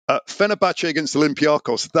 Fenerbahce against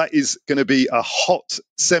Olympiacos. That is going to be a hot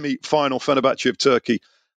semi-final. Fenerbahce of Turkey,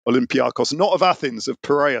 Olympiacos, not of Athens, of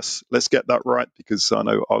Piraeus. Let's get that right, because I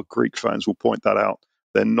know our Greek fans will point that out.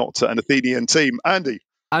 They're not an Athenian team. Andy?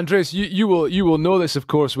 Andres, you will know this, of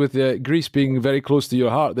course, with Greece being very close to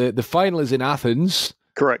your heart. The final is in Athens.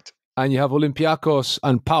 Correct. And you have Olympiacos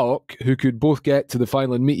and PAOK, who could both get to the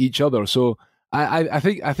final and meet each other. So I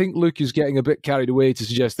think Luke is getting a bit carried away to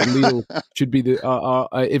suggest that Lille should be the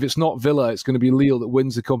if it's not Villa, it's going to be Lille that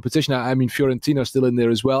wins the competition. I mean, Fiorentina still in there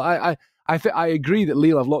as well. I agree that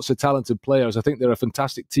Lille have lots of talented players. I think they're a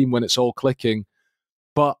fantastic team when it's all clicking.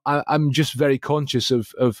 But I'm just very conscious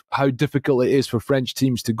of how difficult it is for French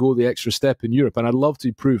teams to go the extra step in Europe. And I'd love to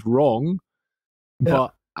be proved wrong,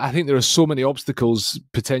 but I think there are so many obstacles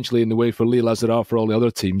potentially in the way for Lille as there are for all the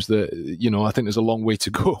other teams that, I think there's a long way to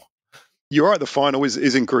go. You're right, the final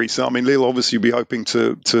is in Greece. I mean, Lille obviously will be hoping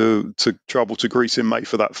to travel to Greece in May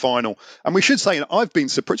for that final. And we should say, I've been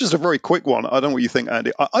surprised, just a very quick one, I don't know what you think,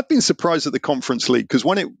 Andy. I've been surprised at the Conference League, because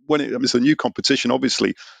it's a new competition,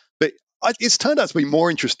 obviously, but it's turned out to be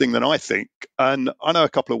more interesting than I think. And I know a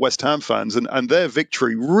couple of West Ham fans, and their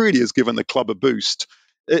victory really has given the club a boost.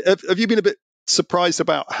 Have you been a bit surprised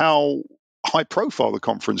about how high profile the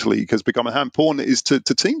Conference League has become and how important it is to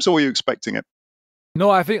teams, or are you expecting it?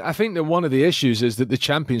 No, I think that one of the issues is that the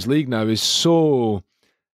Champions League now is so,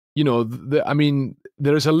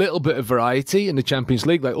 there is a little bit of variety in the Champions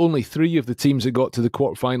League. Like, only 3 of the teams that got to the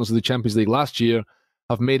quarterfinals of the Champions League last year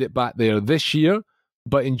have made it back there this year.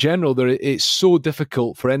 But in general, it's so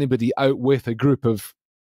difficult for anybody out with a group of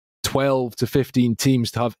 12 to 15 teams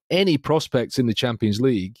to have any prospects in the Champions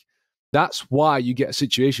League. That's why you get a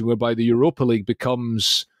situation whereby the Europa League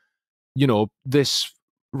becomes, this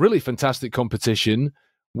really fantastic competition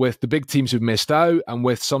with the big teams who've missed out and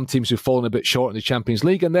with some teams who've fallen a bit short in the Champions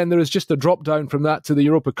League. And then there is just a drop down from that to the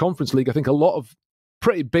Europa Conference League. I think a lot of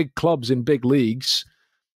pretty big clubs in big leagues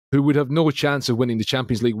who would have no chance of winning the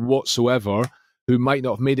Champions League whatsoever, who might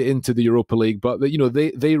not have made it into the Europa League, but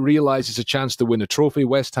they realise it's a chance to win a trophy.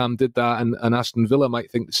 West Ham did that, and Aston Villa might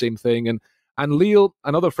think the same thing, and Lille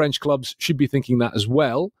and other French clubs should be thinking that as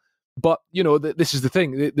well. But this is the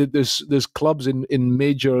thing: there's clubs in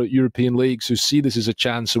major European leagues who see this as a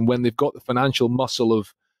chance, and when they've got the financial muscle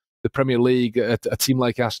of the Premier League, a team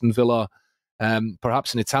like Aston Villa,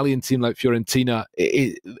 perhaps an Italian team like Fiorentina,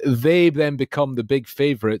 they then become the big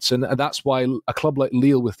favourites, and that's why a club like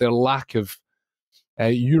Lille, with their lack of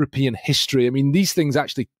European history, I mean, these things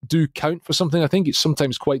actually do count for something. I think it's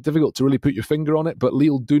sometimes quite difficult to really put your finger on it, but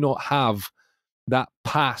Lille do not have that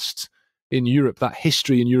past in Europe, that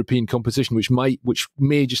history in European competition, which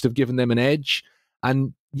may just have given them an edge.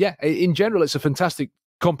 And yeah, in general, it's a fantastic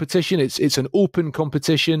competition. It's an open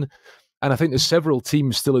competition, and I think there's several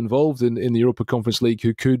teams still involved in the Europa Conference League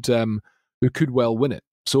who could well win it.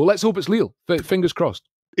 So let's hope it's Lille. Fingers crossed.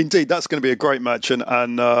 Indeed, that's going to be a great match, and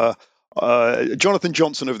Jonathan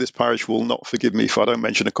Johnson of this parish will not forgive me if I don't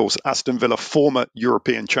mention, of course, Aston Villa, former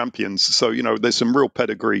European champions. So, there's some real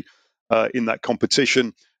pedigree in that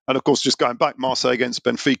competition. And of course, just going back, Marseille against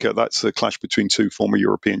Benfica, that's a clash between two former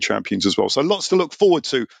European champions as well. So lots to look forward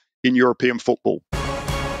to in European football.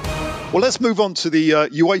 Well, let's move on to the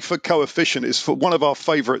UEFA coefficient. It's for one of our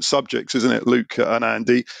favourite subjects, isn't it, Luke and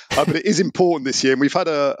Andy? But it is important this year. And we've had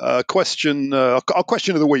a question, our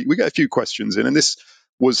question of the week. We get a few questions in, and this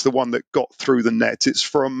was the one that got through the net. It's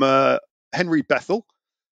from Henry Bethel.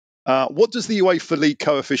 What does the UEFA League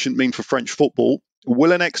coefficient mean for French football?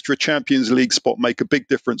 Will an extra Champions League spot make a big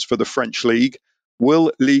difference for the French League?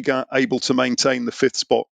 Will Ligue able to maintain the 5th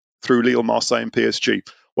spot through Lille, Marseille and PSG?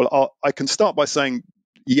 Well, I can start by saying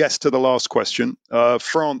yes to the last question.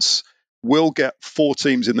 France will get 4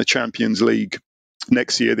 teams in the Champions League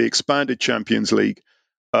next year, the expanded Champions League.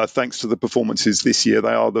 Thanks to the performances this year,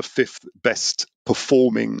 they are the 5th best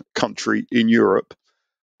performing country in Europe.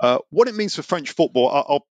 What it means for French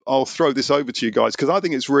football, I'll throw this over to you guys because I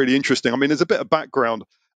think it's really interesting. I mean, there's a bit of background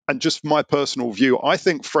and just my personal view. I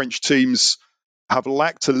think French teams have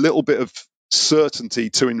lacked a little bit of certainty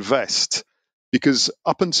to invest because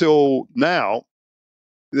up until now,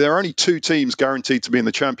 there are only 2 teams guaranteed to be in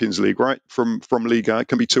the Champions League, right? From Ligue. It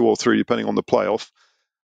can be 2 or 3 depending on the playoff.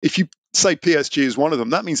 If you say PSG is one of them,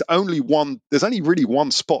 that means there's only really one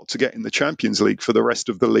spot to get in the Champions League for the rest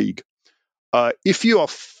of the league.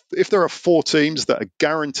 If there are 4 teams that are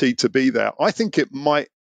guaranteed to be there, I think it might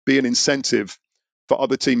be an incentive for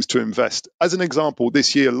other teams to invest. As an example,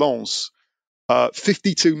 this year, Lens,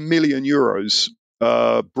 52 million euros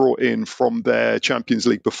brought in from their Champions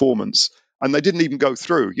League performance, and they didn't even go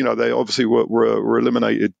through. You know, they obviously were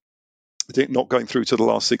eliminated, not going through to the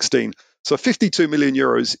last 16. So 52 million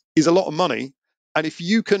euros is a lot of money, and if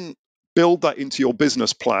you can build that into your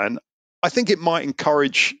business plan, I think it might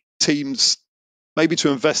encourage teams maybe to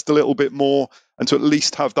invest a little bit more and to at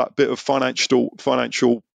least have that bit of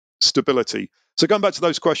financial stability. So going back to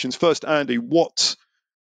those questions, first, Andy, what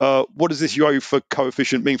does this UEFA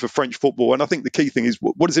coefficient mean for French football? And I think the key thing is,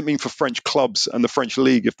 what does it mean for French clubs and the French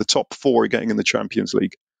league if the top 4 are getting in the Champions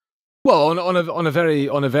League? Well, on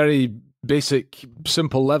a very basic,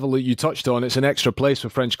 simple level that you touched on, it's an extra place for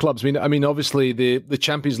French clubs. I mean, obviously the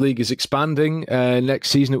Champions League is expanding. Next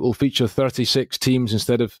season, it will feature 36 teams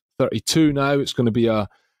instead of 32. Now it's going to be a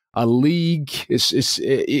league.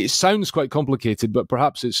 It sounds quite complicated, but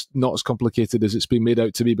perhaps it's not as complicated as it's been made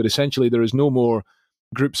out to be. But essentially, there is no more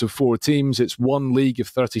groups of 4 teams. It's one league of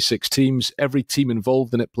 36 teams. Every team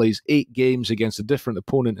involved in it plays 8 games against a different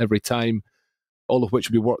opponent every time, all of which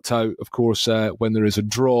will be worked out, of course, when there is a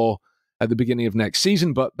draw at the beginning of next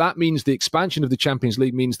season. But that means the expansion of the Champions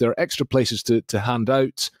League means there are extra places to hand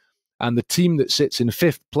out, and the team that sits in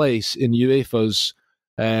 5th place in UEFA's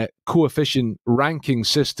coefficient ranking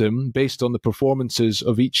system, based on the performances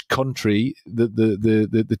of each country,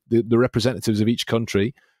 the representatives of each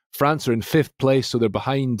country. France are in 5th place, so they're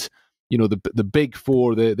behind, the big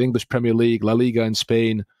 4, the English Premier League, La Liga in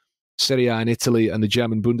Spain, Serie A in Italy, and the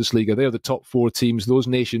German Bundesliga. They're the top 4 teams. Those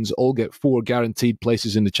nations all get 4 guaranteed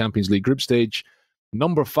places in the Champions League group stage.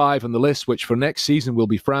 Number 5 on the list, which for next season will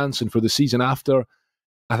be France, and for the season after,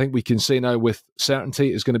 I think we can say now with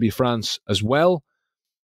certainty, is going to be France as well.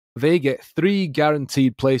 They get 3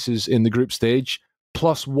 guaranteed places in the group stage,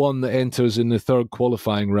 plus 1 that enters in the 3rd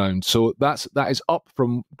qualifying round. So that is up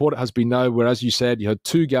from what it has been now, where, as you said, you had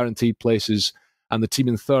 2 guaranteed places and the team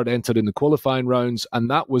in 3rd entered in the qualifying rounds, and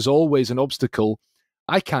that was always an obstacle.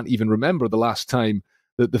 I can't even remember the last time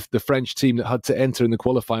that the French team that had to enter in the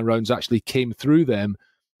qualifying rounds actually came through them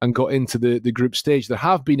and got into the group stage. There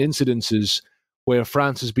have been incidences where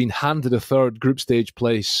France has been handed a 3rd group stage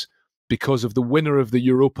place because of the winner of the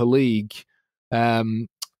Europa League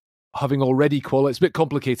having already qualified. It's a bit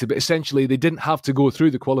complicated, but essentially they didn't have to go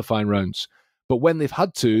through the qualifying rounds. But when they've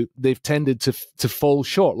had to, they've tended to fall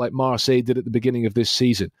short, like Marseille did at the beginning of this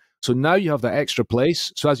season. So now you have that extra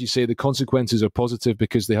place. So as you say, the consequences are positive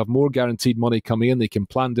because they have more guaranteed money coming in. They can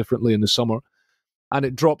plan differently in the summer. And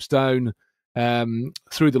it drops down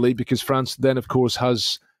through the league because France then, of course,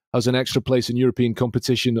 has an extra place in European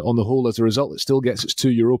competition on the whole. As a result, it still gets its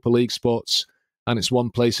 2 Europa League spots and it's 1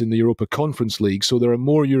 place in the Europa Conference League. So there are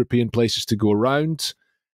more European places to go around.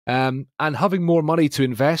 And having more money to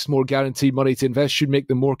invest, more guaranteed money to invest, should make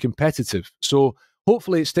them more competitive. So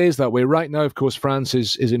hopefully it stays that way. Right now, of course, France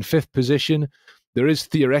is in 5th position. There is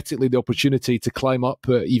theoretically the opportunity to climb up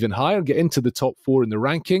even higher, get into the top 4 in the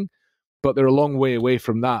ranking, but they're a long way away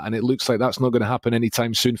from that, and it looks like that's not going to happen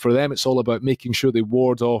anytime soon for them. It's all about making sure they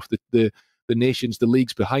ward off the nations, the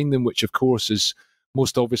leagues behind them, which of course is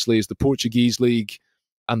most obviously is the Portuguese league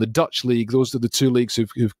and the Dutch league. Those are the 2 leagues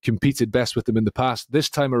who've competed best with them in the past. This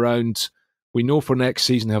time around, we know for next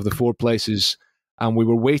season they have the 4 places, And we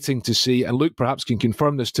were waiting to see, and Luke perhaps can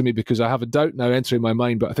confirm this to me because I have a doubt now entering my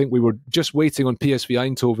mind, but I think we were just waiting on PSV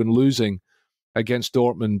Eindhoven losing against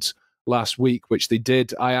Dortmund last week, which they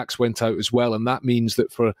did. Ajax went out as well, and that means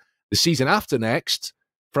that for the season after next,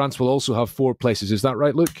 France will also have 4 places. Is that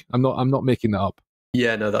right, Luke? I'm not making that up.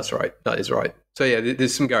 Yeah, no, that's right. That is right. So yeah,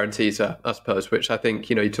 there's some guarantees there, I suppose, which I think,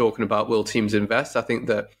 you're talking about will teams invest? I think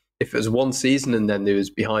that if it was one season and then there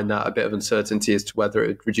was behind that a bit of uncertainty as to whether it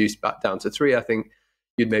would reduce back down to 3, I think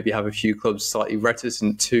you'd maybe have a few clubs slightly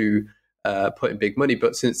reticent to put in big money.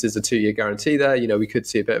 But since there's a 2-year guarantee there, we could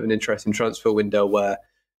see a bit of an interesting transfer window where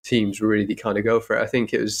teams really kind of go for it. I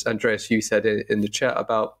think it was Andreas, you said in the chat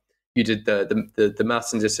about, you did the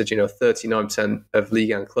maths and just said, 39% of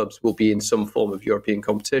Ligue 1 clubs will be in some form of European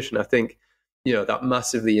competition. I think, that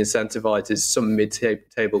massively incentivizes some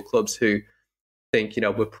mid-table clubs who think,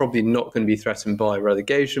 we're probably not going to be threatened by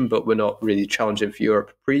relegation, but we're not really challenging for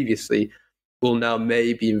Europe previously, will now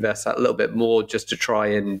maybe invest that a little bit more just to try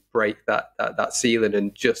and break that ceiling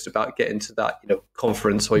and just about get into that,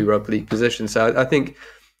 conference or Europa League position. So I think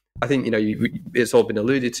it's all been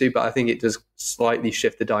alluded to, but I think it does slightly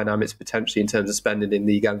shift the dynamics potentially in terms of spending in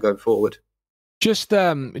Ligue 1 going forward. Just,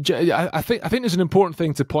 I think there's an important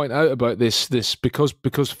thing to point out about this because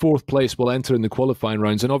 4th place will enter in the qualifying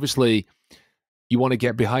rounds, and obviously you want to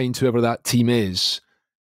get behind whoever that team is.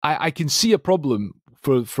 I can see a problem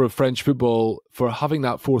for French football for having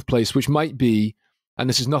that 4th place, which might be, and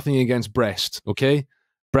this is nothing against Brest, okay?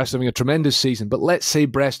 Brest having a tremendous season, but let's say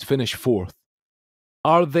Brest finish 4th.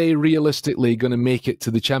 Are they realistically going to make it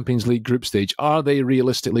to the Champions League group stage? Are they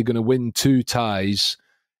realistically going to win 2 ties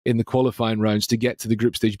in the qualifying rounds to get to the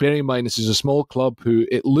group stage? Bearing in mind, this is a small club who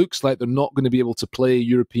it looks like they're not going to be able to play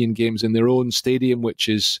European games in their own stadium, which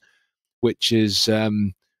is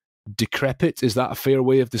decrepit. Is that a fair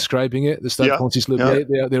way of describing it? The Stade Francis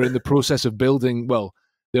Lebrier, they're in the process of building,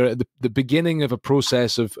 they're at the beginning of a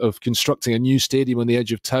process of constructing a new stadium on the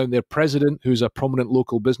edge of town. Their president, who's a prominent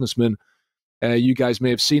local businessman, you guys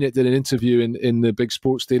may have seen it, did an interview in the big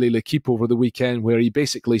sports daily L'Equipe over the weekend where he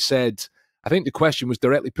basically said, I think the question was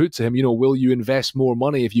directly put to him, will you invest more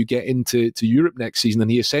money if you get into Europe next season?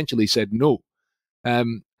 And he essentially said no.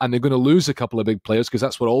 And they're going to lose a couple of big players because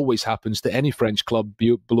that's what always happens to any French club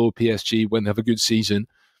below PSG when they have a good season.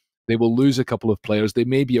 They will lose a couple of players. They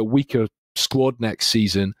may be a weaker squad next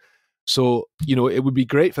season. So, it would be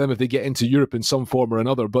great for them if they get into Europe in some form or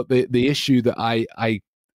another. But the issue that I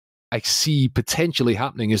see potentially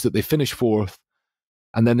happening is that they finish 4th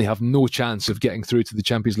and then they have no chance of getting through to the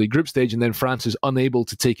Champions League group stage, and then France is unable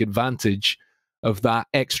to take advantage of that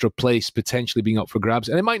extra place potentially being up for grabs.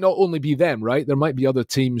 And it might not only be them, right? There might be other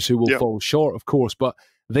teams who will fall short, of course, but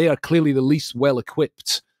they are clearly the least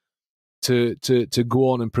well-equipped to go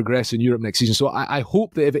on and progress in Europe next season. So I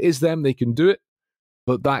hope that if it is them, they can do it,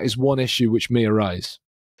 but that is one issue which may arise.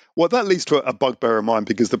 Well, that leads to a bugbear of mine,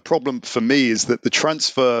 because the problem for me is that the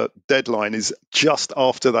transfer deadline is just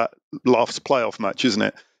after that last playoff match, isn't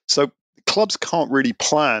it? So clubs can't really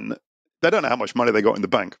plan. They don't know how much money they got in the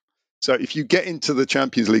bank. So if you get into the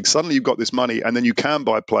Champions League, suddenly you've got this money and then you can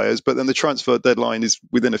buy players, but then the transfer deadline is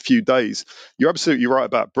within a few days. You're absolutely right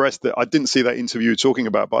about Brest. I didn't see that interview you're talking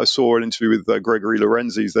about, but I saw an interview with Gregory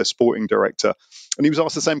Lorenzi, their sporting director, and he was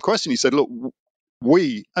asked the same question. He said, look,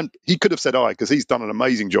 and he could have said because he's done an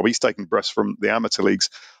amazing job. He's taken Brest from the amateur leagues.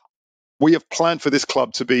 We have planned for this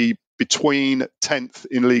club to be between 10th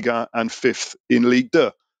in Liga and 5th in Ligue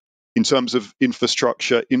 2 in terms of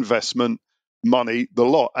infrastructure, investment, money, the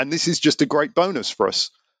lot. And this is just a great bonus for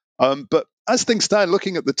us. But as things stand,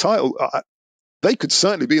 looking at the title, they could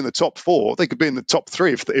certainly be in the top 4. They could be in the top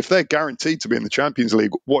 3 if they're guaranteed to be in the Champions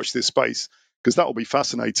League. Watch this space, because that will be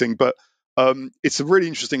fascinating. But it's a really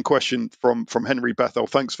interesting question from Henry Bethel.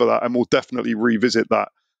 Thanks for that. And we'll definitely revisit that,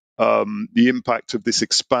 the impact of this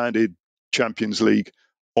expanded Champions League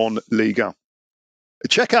on Liga.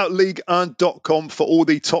 Check out Ligue1.com for all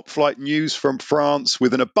the top flight news from France,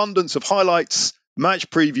 with an abundance of highlights, match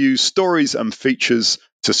previews, stories and features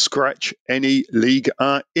to scratch any Ligue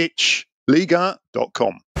 1 itch.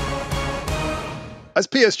 Ligue1.com. As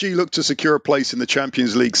PSG look to secure a place in the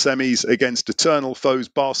Champions League semis against eternal foes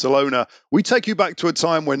Barcelona, we take you back to a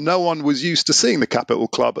time when no one was used to seeing the capital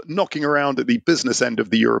club knocking around at the business end of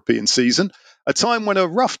the European season, a time when a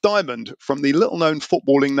rough diamond from the little-known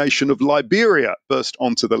footballing nation of Liberia burst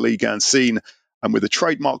onto the Ligue 1 scene, and with a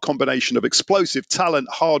trademark combination of explosive talent,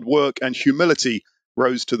 hard work and humility,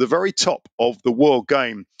 rose to the very top of the world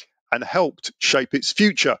game and helped shape its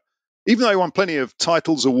future. Even though he won plenty of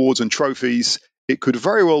titles, awards and trophies, it could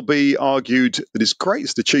very well be argued that his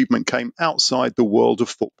greatest achievement came outside the world of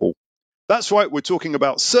football. That's right, we're talking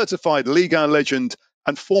about certified Ligue 1 legend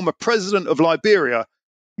and former president of Liberia,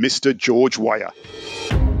 Mr. George Weah.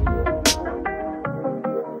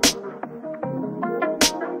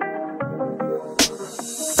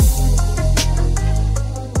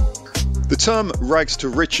 The term rags to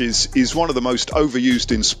riches is one of the most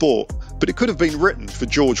overused in sport, but it could have been written for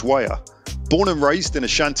George Weah. Born and raised in a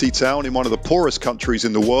shanty town in one of the poorest countries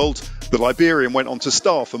in the world, the Liberian went on to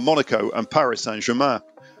star for Monaco and Paris Saint-Germain.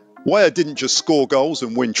 Weah didn't just score goals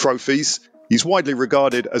and win trophies, he's widely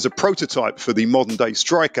regarded as a prototype for the modern-day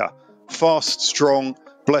striker, fast, strong,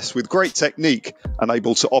 blessed with great technique and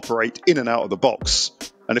able to operate in and out of the box.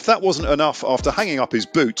 And if that wasn't enough, after hanging up his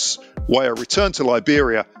boots, Weah returned to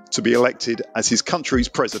Liberia to be elected as his country's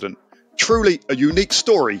president. Truly a unique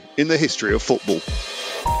story in the history of football.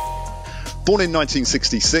 Born in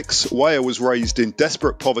 1966, Weah was raised in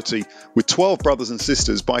desperate poverty with 12 brothers and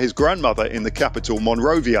sisters by his grandmother in the capital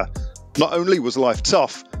Monrovia. Not only was life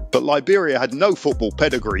tough, but Liberia had no football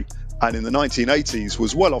pedigree and in the 1980s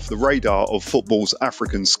was well off the radar of football's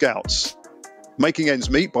African scouts. Making ends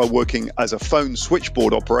meet by working as a phone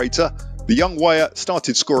switchboard operator, the young Weah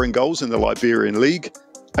started scoring goals in the Liberian League.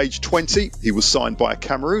 Aged 20, he was signed by a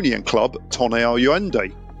Cameroonian club, Tonnerre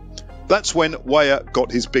Yaoundé. That's when Weah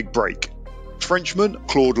got his big break. Frenchman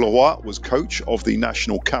Claude Leroy was coach of the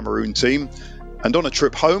national Cameroon team, and on a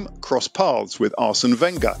trip home, crossed paths with Arsene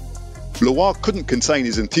Wenger. Leroy couldn't contain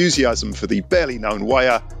his enthusiasm for the barely known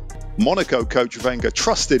Weah. Monaco coach Wenger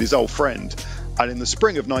trusted his old friend, and in the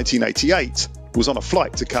spring of 1988, was on a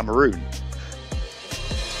flight to Cameroon.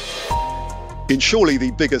 In surely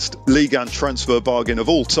the biggest Ligue 1 transfer bargain of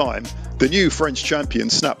all time, the new French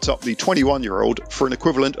champion snapped up the 21-year-old for an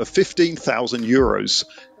equivalent of €15,000.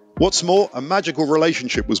 What's more, a magical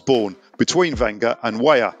relationship was born between Wenger and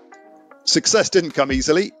Weah. Success didn't come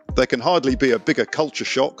easily. There can hardly be a bigger culture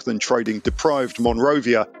shock than trading deprived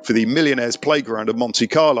Monrovia for the millionaire's playground of Monte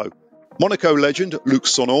Carlo. Monaco legend Luc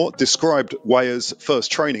Sonor described Weah's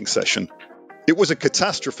first training session. It was a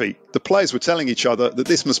catastrophe. The players were telling each other that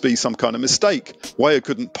this must be some kind of mistake. Weah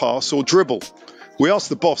couldn't pass or dribble. We asked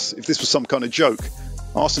the boss if this was some kind of joke.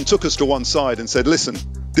 Arsene took us to one side and said, "Listen,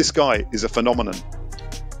 this guy is a phenomenon."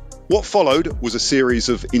 What followed was a series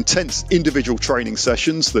of intense individual training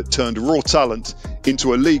sessions that turned raw talent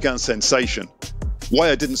into a Ligue 1 sensation.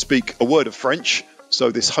 Weah didn't speak a word of French,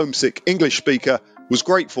 so this homesick English speaker was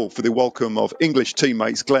grateful for the welcome of English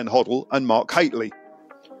teammates Glenn Hoddle and Mark Haitley.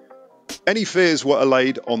 Any fears were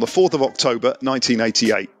allayed on the 4th of October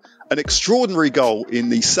 1988. An extraordinary goal in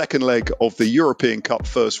the second leg of the European Cup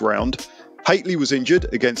first round. Haitley was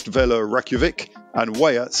injured against Velo Reykjavik and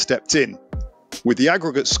Weah stepped in. With the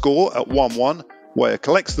aggregate score at 1-1, Weah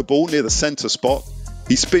collects the ball near the centre spot.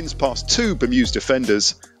 He spins past two bemused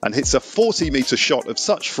defenders and hits a 40-metre shot of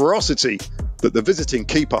such ferocity that the visiting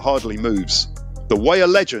keeper hardly moves. The Weah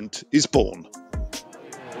legend is born.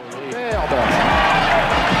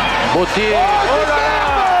 Beauté. Oh là là!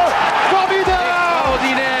 Formidable!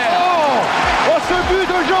 Extraordinaire! Oh, ce but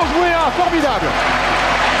de George Weah, formidable!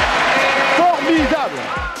 Formidable!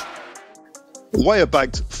 Weah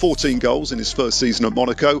bagged 14 goals in his first season at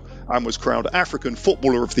Monaco and was crowned African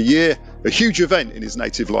Footballer of the Year, a huge event in his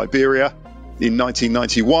native Liberia. In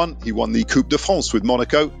 1991, he won the Coupe de France with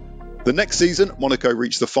Monaco. The next season, Monaco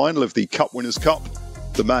reached the final of the Cup Winners' Cup.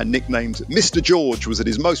 The man nicknamed Mr. George was at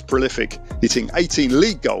his most prolific, hitting 18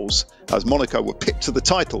 league goals as Monaco were pipped to the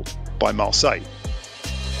title by Marseille.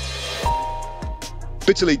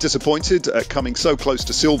 Bitterly disappointed at coming so close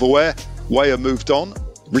to silverware, Weah moved on.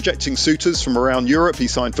 Rejecting suitors from around Europe, he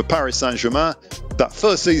signed for Paris Saint-Germain. That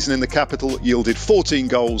first season in the capital yielded 14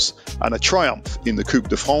 goals and a triumph in the Coupe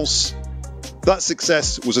de France. That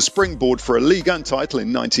success was a springboard for a Ligue 1 title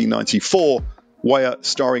in 1994, Weah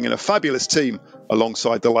starring in a fabulous team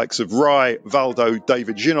alongside the likes of Rai, Valdo,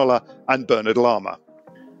 David Ginola and Bernard Lama.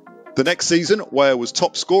 The next season, Weah was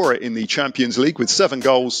top scorer in the Champions League with 7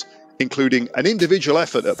 goals, including an individual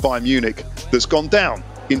effort at Bayern Munich that's gone down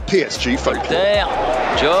in PSG folklore.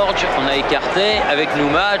 George, on a écarté avec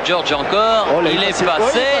Nouma, George encore, il est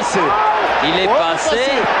passé, il est passé,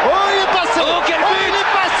 oh quel but,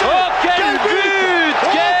 oh quel but,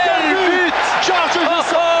 quel but, George, on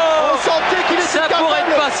sentait qu'il était ça pourrait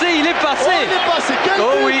être passé, il est passé, il est passé,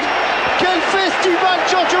 oh oui, quel festival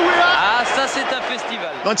George Weah. Ah ça c'est un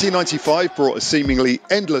festival. 1995 brought a seemingly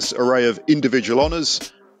endless array of individual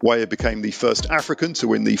honours. Weah became the first African to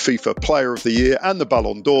win the FIFA Player of the Year and the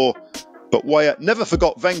Ballon d'Or. But Weah never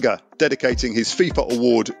forgot Wenger dedicating his FIFA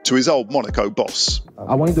award to his old Monaco boss.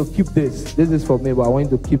 I want him to keep this. This is for me, but I want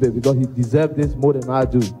him to keep it because he deserves this more than I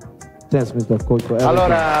do. Thanks, Mr. Coach, for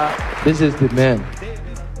everything. This is the man.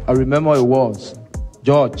 I remember it was,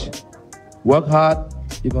 George, work hard,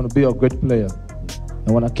 you're going to be a great player.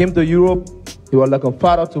 And when I came to Europe, he was like a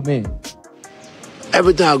father to me.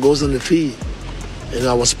 Every time I goes on the field, and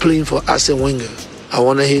I was playing for Arsene Wenger, I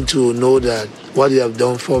wanted him to know that what he have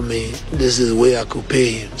done for me, this is the way I could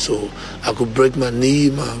pay him. So I could break my knee,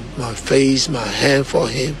 my face, my hand for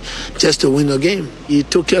him, just to win a game. He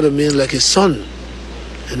took care of me like his son,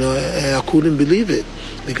 and I couldn't believe it.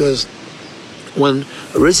 Because when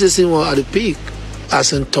racism was at the peak,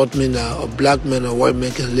 Arsene taught me that a black man and a white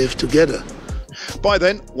man can live together. By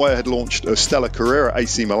then, Weah had launched a stellar career at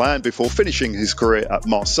AC Milan before finishing his career at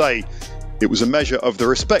Marseille. It was a measure of the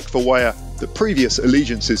respect for Weah that previous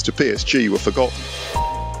allegiances to PSG were forgotten.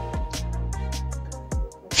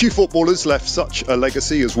 Few footballers left such a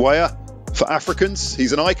legacy as Weah. For Africans,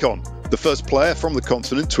 he's an icon, the first player from the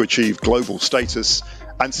continent to achieve global status,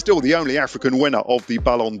 and still the only African winner of the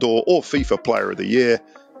Ballon d'Or or FIFA Player of the Year.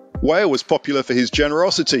 Weah was popular for his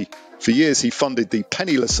generosity. For years, he funded the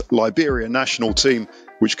penniless Liberia national team,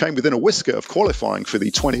 which came within a whisker of qualifying for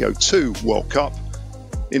the 2002 World Cup.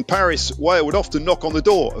 In Paris, Weah would often knock on the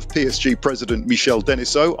door of PSG president Michel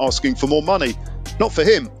Denisot asking for more money, not for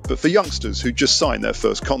him, but for youngsters who just signed their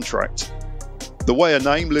first contract. The Weah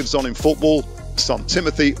name lives on in football, son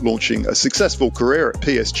Timothy launching a successful career at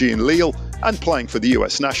PSG and Lille and playing for the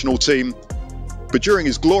US national team. But during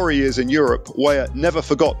his glory years in Europe, Weah never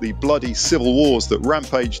forgot the bloody civil wars that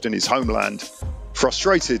rampaged in his homeland.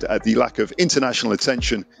 Frustrated at the lack of international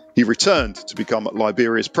attention, he returned to become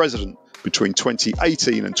Liberia's president between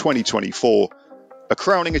 2018 and 2024, a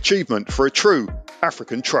crowning achievement for a true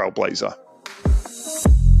African trailblazer.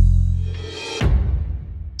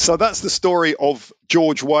 So that's the story of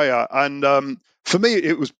George Weah, and for me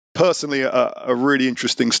it was personally a really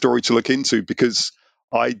interesting story to look into, because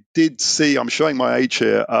I did see, I'm showing my age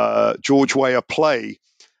here, George Weah play,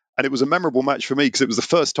 and it was a memorable match for me because it was the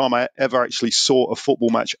first time I ever actually saw a football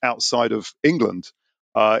match outside of England.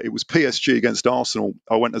 It was PSG against Arsenal.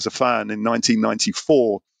 I went as a fan in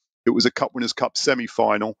 1994. It was a Cup Winners' Cup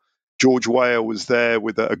semi-final. George Weah was there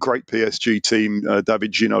with a great PSG team.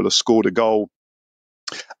 David Ginola scored a goal.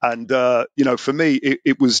 And, for me,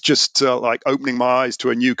 it was just like opening my eyes to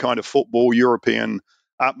a new kind of football, European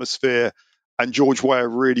atmosphere. And George Weah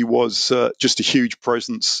really was just a huge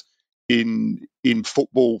presence in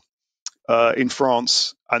football in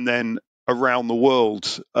France and then around the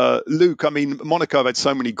world. Luke, I mean, Monaco have had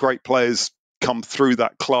so many great players come through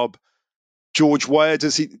that club. George Weah,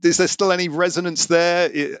 is there still any resonance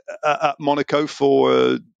there at Monaco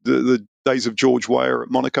for the days of George Weah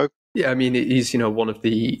at Monaco? Yeah, I mean, he's one of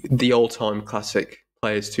the all-time classic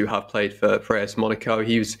players to have played for AS Monaco.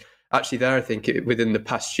 He was actually there, I think, within the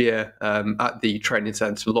past year at the training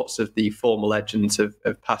centre. Lots of the former legends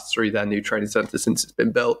have passed through their new training centre since it's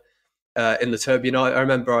been built in the Turbine. I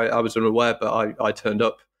remember I was unaware, but I turned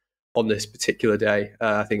up on this particular day.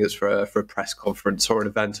 I think it was for a press conference or an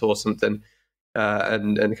event or something,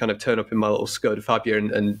 and kind of turn up in my little Skoda Fabia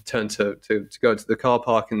and turn to go into the car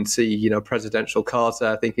park and see presidential cars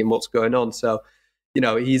there, thinking what's going on. So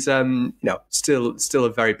he's still a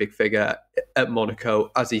very big figure at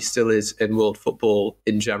Monaco, as he still is in world football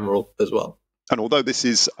in general as well. And although this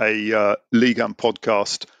is a Ligue 1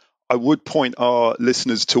 podcast, I would point our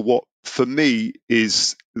listeners to what for me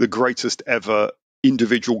is the greatest ever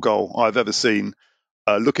individual goal I've ever seen.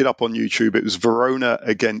 Look it up on YouTube. It was Verona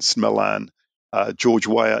against Milan. George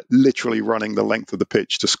Weah literally running the length of the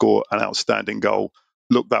pitch to score an outstanding goal.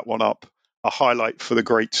 Look that one up. A highlight for the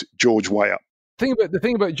great George Weah. The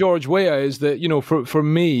thing about George Weah is that for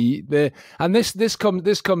me, this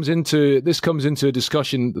comes into a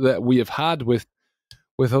discussion that we have had with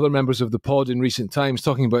other members of the pod in recent times,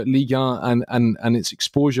 talking about Ligue 1 and its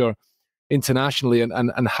exposure internationally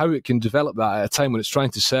and how it can develop that at a time when it's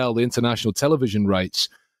trying to sell the international television rights.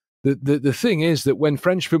 The thing is that when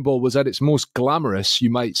French football was at its most glamorous, you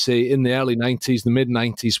might say, in the early 90s, the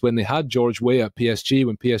mid-90s, when they had George Weah at PSG,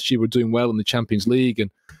 when PSG were doing well in the Champions League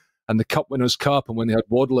and the Cup Winners' Cup, and when they had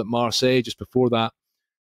Waddle at Marseille just before that,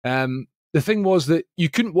 the thing was that you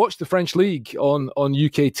couldn't watch the French League on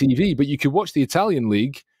UK TV, but you could watch the Italian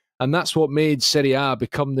League, and that's what made Serie A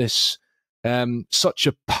become this such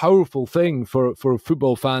a powerful thing for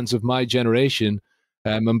football fans of my generation.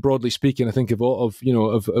 And broadly speaking, I think of all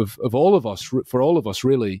of us, for all of us,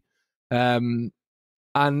 really. And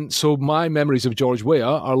so my memories of George Weah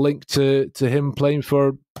are linked to him playing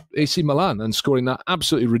for AC Milan and scoring that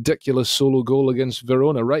absolutely ridiculous solo goal against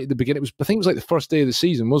Verona right at the beginning. I think it was like the first day of the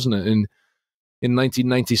season, wasn't it? In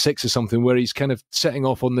 1996 or something, where he's kind of setting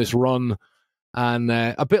off on this run And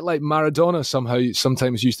a bit like Maradona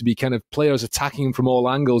sometimes used to be, kind of players attacking him from all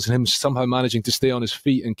angles and him somehow managing to stay on his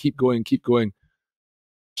feet and keep going.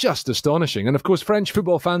 Just astonishing. And of course, French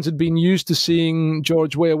football fans had been used to seeing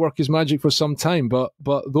George Weah work his magic for some time. But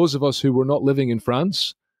those of us who were not living in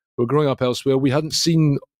France, who were growing up elsewhere, we hadn't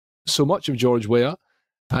seen so much of George Weah.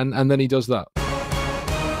 And then he does that.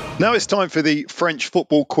 Now it's time for the French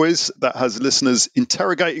football quiz that has listeners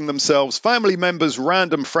interrogating themselves, family members,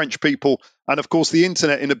 random French people, and of course the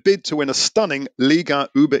internet in a bid to win a stunning Ligue 1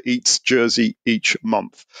 Uber Eats jersey each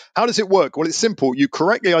month. How does it work? Well, it's simple. You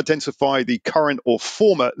correctly identify the current or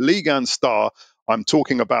former Ligue 1 star I'm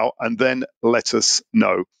talking about and then let us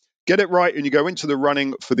know. Get it right and you go into the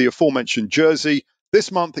running for the aforementioned jersey.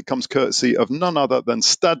 This month it comes courtesy of none other than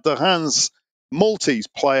Stade de Reims Maltese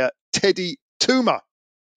player Teddy Tuma.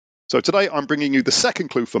 So today I'm bringing you the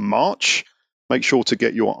second clue for March. Make sure to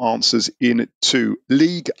get your answers in to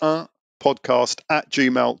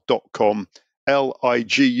ligue1podcast@gmail.com,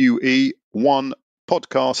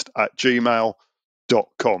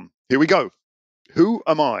 ligue1podcast@gmail.com. Here we go. Who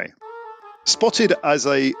am I? Spotted as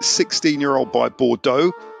a 16-year-old by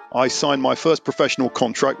Bordeaux, I signed my first professional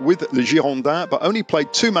contract with Le Girondins, but only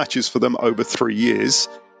played 2 matches for them over 3 years,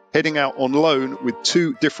 heading out on loan with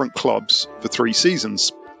 2 different clubs for 3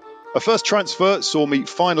 seasons. A first transfer saw me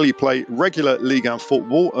finally play regular Ligue 1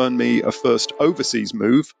 football, earn me a first overseas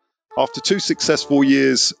move. After 2 successful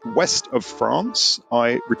years west of France,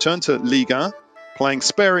 I returned to Ligue 1, playing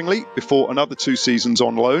sparingly before another 2 seasons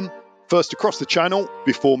on loan, first across the channel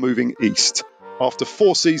before moving east. After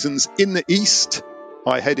 4 seasons in the east,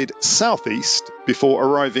 I headed southeast before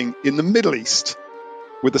arriving in the Middle East.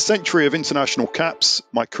 With a century of international caps,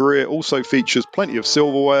 my career also features plenty of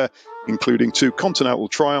silverware, including 2 continental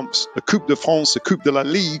triumphs, a Coupe de France, a Coupe de la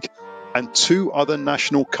Ligue, and 2 other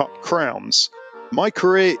national cup crowns. My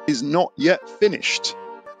career is not yet finished.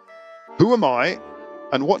 Who am I,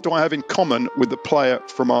 and what do I have in common with the player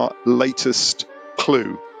from our latest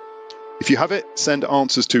clue? If you have it, send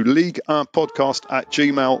answers to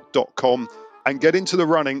ligue1podcast@gmail.com and get into the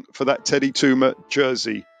running for that Teddy Tuma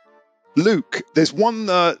jersey. Luke, there's one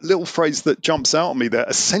little phrase that jumps out at me there,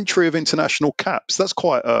 a century of international caps. That's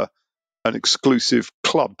quite an exclusive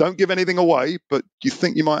club. Don't give anything away, but you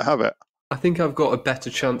think you might have it. I think I've got a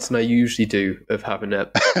better chance than I usually do of having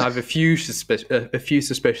it. I have a few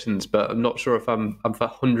suspicions, but I'm not sure if I've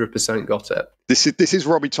 100% got it. This is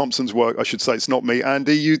Robbie Thompson's work, I should say. It's not me.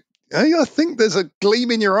 Andy, I think there's a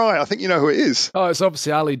gleam in your eye. I think you know who it is. Oh, it's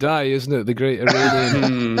obviously Ali Dai, isn't it? The great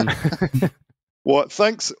Iranian. Well,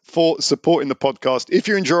 thanks for supporting the podcast. If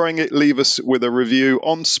you're enjoying it, leave us with a review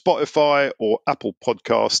on Spotify or Apple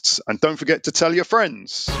Podcasts. And don't forget to tell your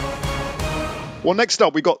friends. Well, next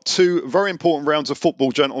up, we got 2 very important rounds of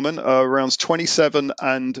football, gentlemen, rounds 27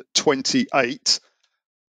 and 28.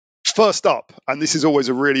 First up, and this is always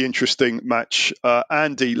a really interesting match,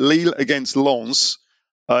 Andy, Lille against Lens.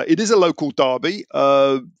 It is a local derby.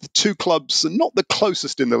 The 2 clubs are not the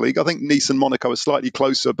closest in the league. I think Nice and Monaco are slightly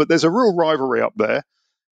closer, but there's a real rivalry up there.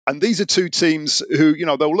 And these are 2 teams who,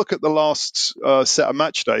 they'll look at the last set of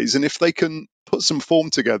match days, and if they can put some form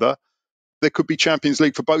together, there could be Champions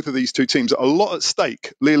League for both of these 2 teams. A lot at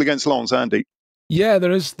stake. Lille against Lens, Andy. Yeah,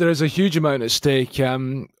 there is a huge amount at stake.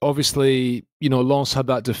 Obviously, Lens had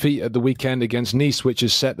that defeat at the weekend against Nice, which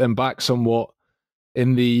has set them back somewhat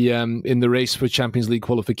in the race for Champions League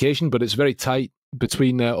qualification, but it's very tight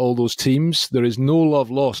between all those teams. There is no love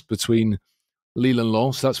lost between Lille and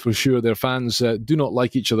Lens, that's for sure. Their fans do not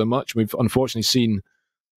like each other much. We've unfortunately seen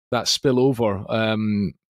that spill over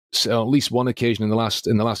at least one occasion in the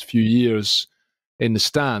last few years in the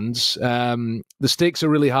stands. The stakes are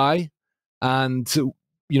really high, and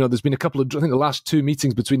there's been a couple of, I think the last 2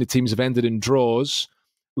 meetings between the teams have ended in draws.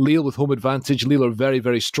 Lille with home advantage. Lille are very,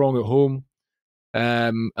 very strong at home.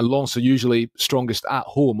 And Lens are usually strongest at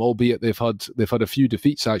home, albeit they've had a few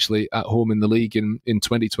defeats actually at home in the league in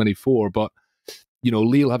 2024. But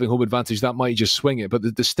Lille having home advantage, that might just swing it. But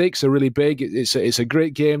the stakes are really big. It's a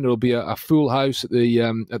great game. There will be a full house at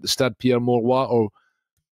the Stade Pierre Mauroy, or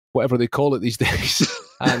whatever they call it these days,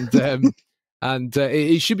 and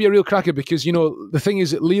it should be a real cracker because the thing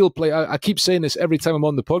is that Lille play. I keep saying this every time I'm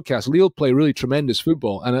on the podcast. Lille play really tremendous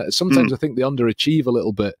football, and sometimes I think they underachieve a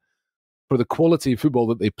little bit. For the quality of football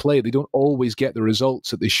that they play, they don't always get the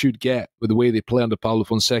results that they should get with the way they play under Paulo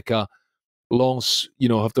Fonseca. Lens,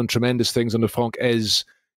 have done tremendous things under Franck Hez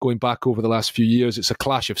going back over the last few years. It's a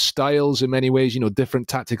clash of styles in many ways, different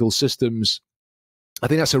tactical systems. I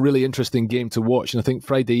think that's a really interesting game to watch. And I think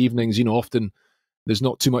Friday evenings, often there's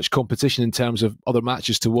not too much competition in terms of other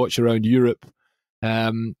matches to watch around Europe.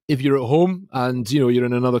 If you're at home and you're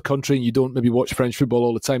in another country and you don't maybe watch French football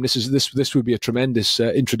all the time, this would be a tremendous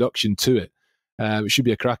introduction to it. It should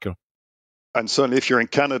be a cracker. And certainly if you're in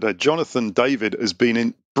Canada, Jonathan David has been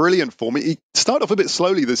in brilliant form. He started off a bit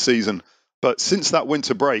slowly this season, but since that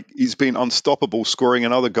winter break, he's been unstoppable, scoring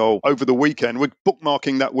another goal over the weekend. We're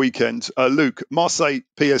bookmarking that weekend. Luke, Marseille,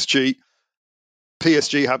 PSG.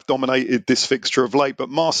 PSG have dominated this fixture of late, but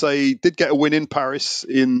Marseille did get a win in Paris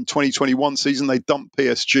in 2021 season. They dumped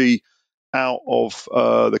PSG out of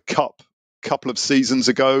the Cup a couple of seasons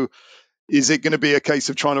ago. Is it going to be a case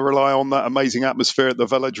of trying to rely on that amazing atmosphere at the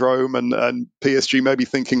Velodrome and PSG maybe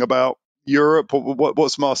thinking about Europe?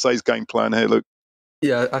 What's Marseille's game plan here, Luke?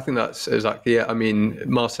 Yeah, I think that's exactly it. I mean,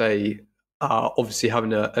 Marseille are obviously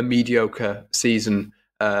having a mediocre season.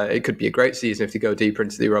 It could be a great season if they go deeper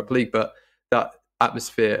into the Europa League, but that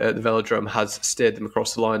atmosphere at the Velodrome has steered them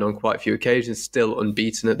across the line on quite a few occasions, still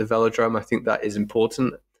unbeaten at the Velodrome. I think that is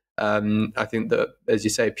important. I think that, as you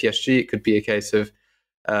say, PSG, it could be a case of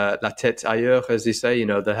la tête ailleurs, as they say,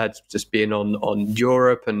 the head just being on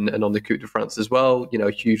Europe and on the Coupe de France as well,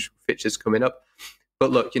 huge fixtures coming up.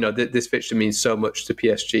 But look, this fixture means so much to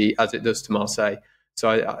PSG as it does to Marseille. So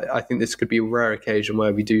I think this could be a rare occasion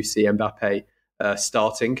where we do see Mbappé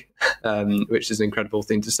starting, which is an incredible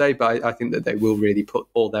thing to say. But I think that they will really put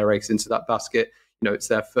all their eggs into that basket. It's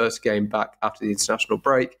their first game back after the international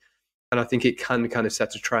break. And I think it can kind of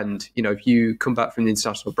set a trend. If you come back from the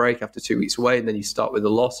international break after 2 weeks away and then you start with a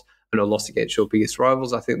loss and a loss against your biggest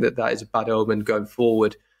rivals, I think that is a bad omen going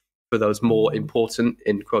forward for those more important,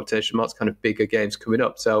 in quotation marks, kind of bigger games coming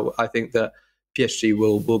up. So I think that PSG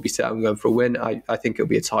will be set on going for a win. I think it'll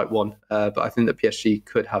be a tight one, but I think that PSG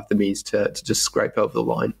could have the means to just scrape over the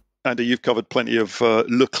line. Andy, you've covered plenty of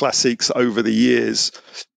Le Classiques over the years.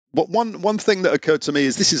 But one thing that occurred to me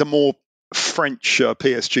is this is a more French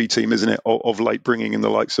PSG team, isn't it, of late, bringing in the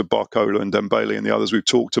likes of Barcola and Dembele and the others we've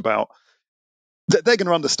talked about. They're going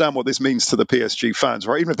to understand what this means to the PSG fans,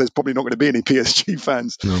 right? Even if there's probably not going to be any PSG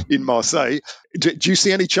fans in Marseille. Do you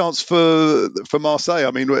see any chance for Marseille?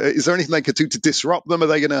 I mean, is there anything they could do to disrupt them? Are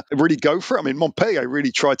they going to really go for it? I mean, Montpellier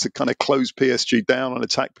really tried to kind of close PSG down and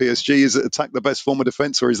attack PSG. Is it attack the best form of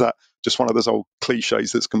defence, or is that just one of those old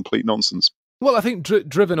cliches that's complete nonsense? Well, I think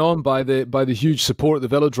driven on by the huge support at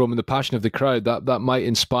the Velodrome and the passion of the crowd, that might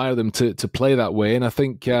inspire them to play that way. And I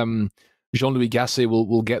think Jean-Louis Gasset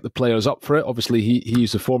will get the players up for it. Obviously,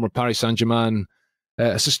 he's a former Paris Saint-Germain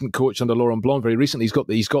assistant coach under Laurent Blanc very recently.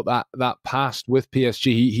 He's got that past with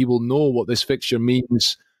PSG. He will know what this fixture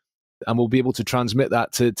means and will be able to transmit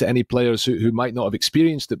that to any players who might not have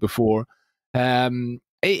experienced it before.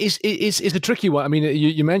 It's a tricky one. I mean,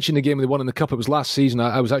 you mentioned the game they won in the Cup. It was last season.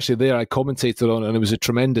 I was actually there. I commentated on it, and it was a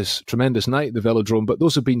tremendous night at the Velodrome. But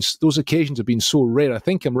those occasions have been so rare. I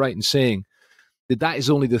think I'm right in saying that is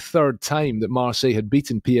only the third time that Marseille had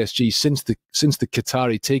beaten PSG since the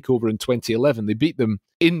Qatari takeover in 2011. They beat them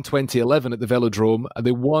in 2011 at the Velodrome.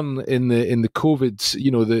 They won in the COVID,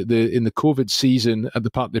 in the COVID season at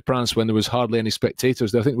the Parc des Princes when there was hardly any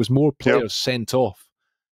spectators. I think there was more players sent off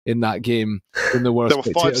in that game than there were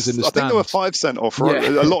spectators in the stands. I think there were 5 sent off, right?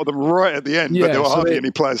 A lot of them right at the end, but there were hardly any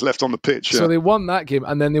players left on the pitch. So they won that game,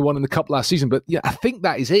 and then they won in the Cup last season. But yeah, I think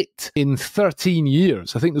that is it. In 13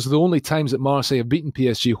 years, I think those are the only times that Marseille have beaten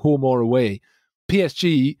PSG, home or away.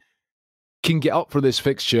 PSG can get up for this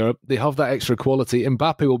fixture. They have that extra quality.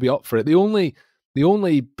 Mbappé will be up for it. The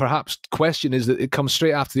only perhaps question is that it comes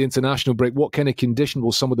straight after the international break. What kind of condition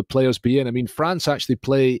will some of the players be in? I mean, France actually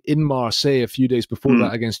play in Marseille a few days before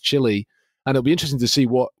that against Chile. And it'll be interesting to see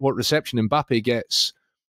what reception Mbappé gets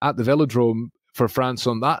at the Velodrome for France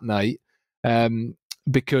on that night.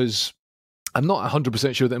 Because I'm not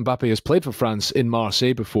 100% sure that Mbappé has played for France in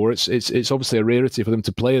Marseille before. It's obviously a rarity for them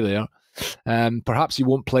to play there. Perhaps he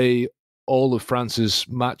won't play all of France's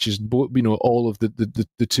matches, all of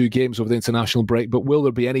the 2 games over the international break. But will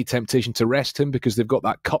there be any temptation to rest him because they've got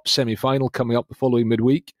that Cup semi-final coming up the following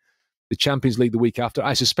midweek, the Champions League the week after?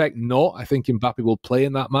 I suspect not. I think Mbappé will play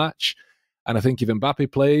in that match. And I think if Mbappé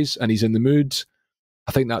plays and he's in the mood,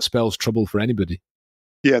 I think that spells trouble for anybody.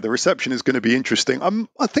 Yeah, the reception is going to be interesting.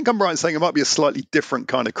 I think I'm right in saying it might be a slightly different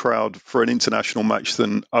kind of crowd for an international match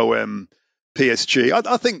than OM PSG.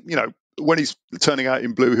 I think, when he's turning out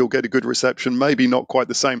in blue, he'll get a good reception. Maybe not quite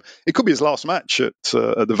the same. It could be his last match at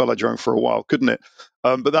the Velodrome for a while, couldn't it?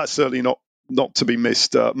 But that's certainly not to be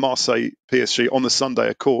missed. Marseille, PSG on the Sunday,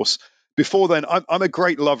 of course. Before then, I'm a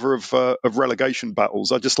great lover of relegation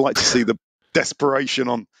battles. I just like to see the desperation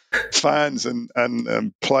on fans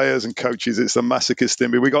and players and coaches. It's a masochist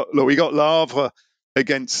in me. We got Le Havre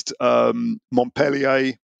against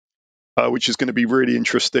Montpellier, which is going to be really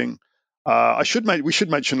interesting. We should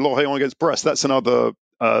mention Lorient against Brest. That's another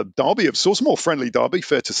derby of sorts, more friendly derby,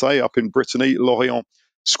 fair to say, up in Brittany. Lorient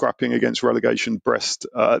scrapping against relegation, Brest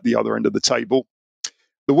at the other end of the table.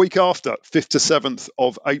 The week after, 5th to 7th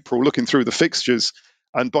of April, looking through the fixtures,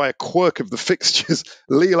 and by a quirk of the fixtures,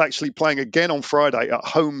 Lille actually playing again on Friday at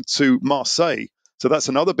home to Marseille. So that's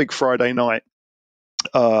another big Friday night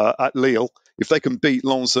at Lille. If they can beat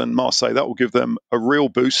Lens and Marseille, that will give them a real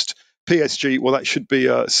boost. PSG, well, that should be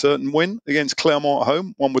a certain win against Clermont at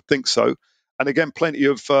home. One would think so. And again, plenty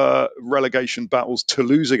of relegation battles.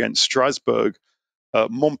 Toulouse against Strasbourg.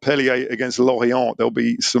 Montpellier against Lorient. There'll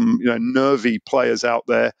be some nervy players out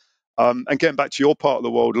there. And getting back to your part of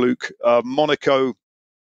the world, Luke, Monaco,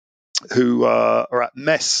 who are at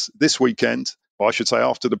Metz this weekend, or I should say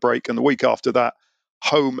after the break, and the week after that,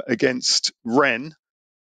 home against Rennes.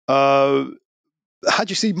 How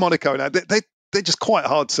do you see Monaco now? They're just quite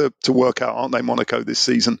hard to work out, aren't they, Monaco, this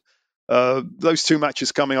season? Those two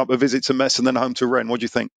matches coming up, a visit to Metz and then home to Rennes. What do you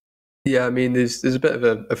think? Yeah, I mean, there's a bit of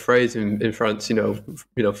a phrase in France,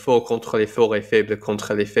 fort contre les forts et faible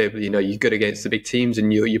contre les faibles. You're good against the big teams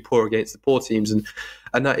and you're poor against the poor teams, and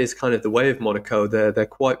that is kind of the way of Monaco. They're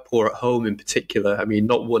quite poor at home in particular. I mean,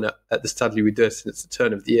 not won at the Stade Louis II since the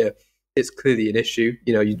turn of the year. It's clearly an issue.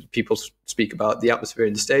 People speak about the atmosphere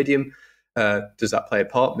in the stadium. Does that play a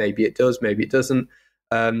part? Maybe it does, maybe it doesn't.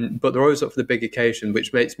 But they're always up for the big occasion,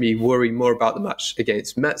 which makes me worry more about the match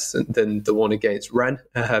against Metz than the one against Rennes,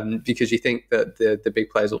 because you think that the big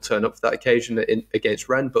players will turn up for that occasion against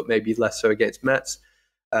Rennes, but maybe less so against Metz.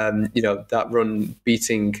 That run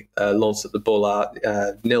beating Lens at the Bollard,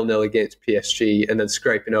 0-0 against PSG, and then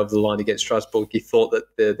scraping over the line against Strasbourg. You thought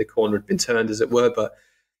that the corner had been turned, as it were, but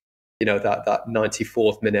that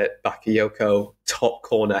 94th minute Bakayoko top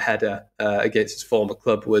corner header against his former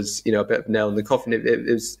club was, a bit of a nail in the coffin.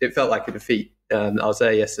 It felt like a defeat. I was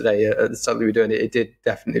there yesterday at the Stade Louis II. It did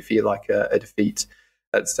definitely feel like a defeat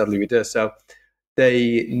at the Stade Louis II. So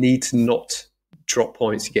they need to not drop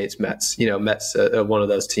points against Metz. Metz are one of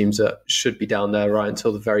those teams that should be down there right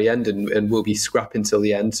until the very end and will be scrapping till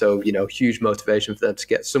the end. So, huge motivation for them to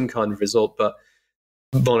get some kind of result. But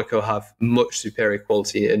Monaco have much superior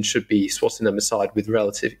quality and should be swatting them aside with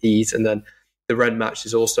relative ease. And then the Rennes match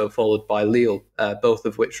is also followed by Lille, both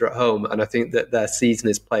of which are at home. And I think that their season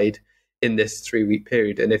is played in this 3-week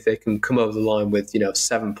period. And if they can come over the line with,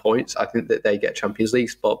 7 points, I think that they get Champions League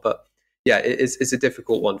spot. But yeah, it's a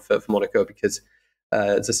difficult one for Monaco because,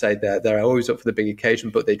 as I say, they're always up for the big occasion,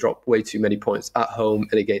 but they drop way too many points at home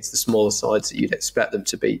and against the smaller sides that you'd expect them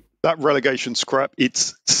to beat. That relegation scrap,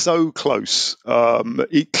 it's so close.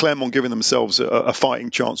 Clermont giving themselves a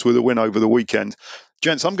fighting chance with a win over the weekend.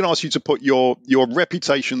 Gents, I'm going to ask you to put your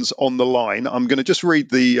reputations on the line. I'm going to just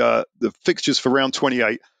read the fixtures for round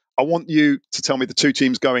 28. I want you to tell me the two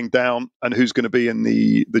teams going down and who's going to be in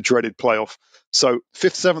the dreaded playoff. So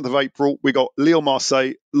 5th, 7th of April, we got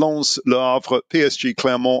Lille-Marseille, Lens-Le Havre, PSG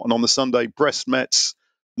Clermont, and on the Sunday, Brest-Metz,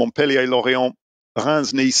 Montpellier-Lorient,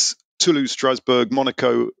 Reims-Nice, Toulouse-Strasbourg,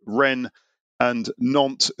 Monaco-Rennes, and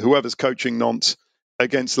Nantes, whoever's coaching Nantes,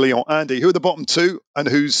 against Lyon. Andy, who are the bottom two and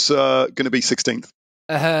who's going to be 16th?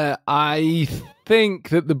 I think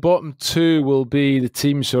that the bottom two will be the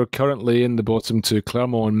teams who are currently in the bottom two,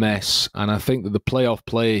 Clermont and Metz, and I think that the playoff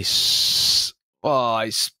place,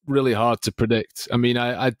 it's really hard to predict. I mean,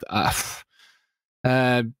 Nantes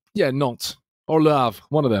or Le Havre,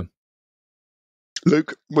 one of them.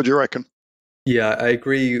 Luke, what do you reckon? Yeah, I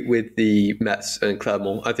agree with the Metz and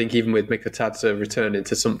Clermont. I think even with Mikotadze returning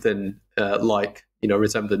to something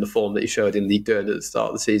resembling the form that he showed in Ligue 2 at the start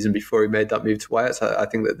of the season before he made that move to Ajax, I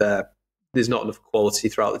think that there's not enough quality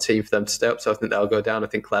throughout the team for them to stay up, so I think they'll go down. I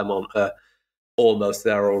think Clermont are almost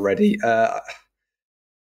there already. I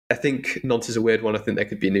think Nantes is a weird one. I think there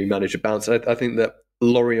could be a new manager bounce. I think that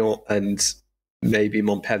Lorient and maybe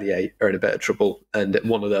Montpellier are in a bit of trouble, and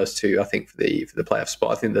one of those two, I think, for the playoff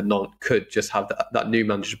spot. I think that Nantes could just have that new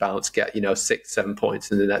manager bounce, get 6-7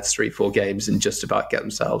 points in the next 3-4 games, and just about get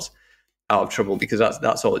themselves out of trouble, because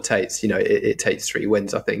that's all it takes. It takes 3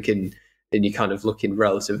 wins, I think, and you're kind of looking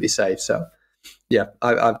relatively safe. So yeah,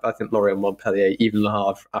 I think Lorient and Montpellier, even Le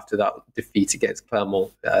Havre after that defeat against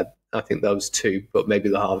Clermont, I think those two, but maybe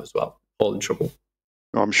Le Havre as well, all in trouble.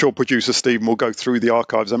 I'm sure producer Stephen will go through the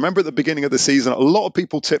archives. I remember at the beginning of the season, a lot of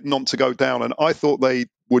people tipped Nantes to go down, and I thought they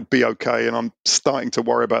would be okay, and I'm starting to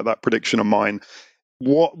worry about that prediction of mine.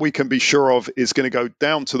 What we can be sure of is going to go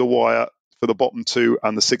down to the wire for the bottom two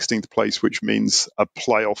and the 16th place, which means a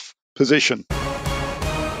playoff position.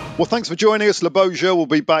 Well, thanks for joining us. Le Beaujeu will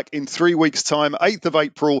be back in 3 weeks' time, 8th of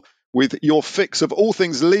April, with your fix of all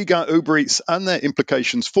things Ligue 1 Uber Eats and their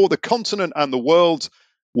implications for the continent and the world.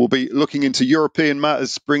 we'll be looking into European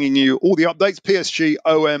matters, bringing you all the updates. PSG,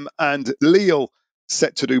 OM and Lille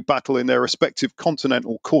set to do battle in their respective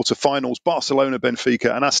continental quarter-finals. Barcelona,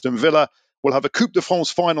 Benfica and Aston Villa will have a Coupe de France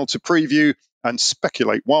final to preview and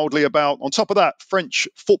speculate wildly about. On top of that, French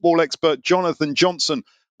football expert Jonathan Johnson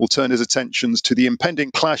will turn his attentions to the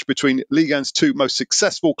impending clash between Ligue 1's two most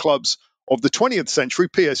successful clubs of the 20th century,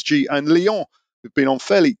 PSG and Lyon, who've been on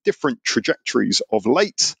fairly different trajectories of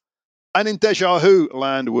late. And in Deja Vu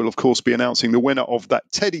land, we'll of course be announcing the winner of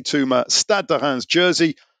that Teddy Tuma Stade de Reims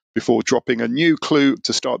jersey before dropping a new clue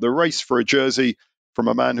to start the race for a jersey from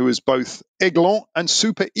a man who is both Aiglon and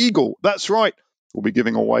Super Eagle. That's right, we'll be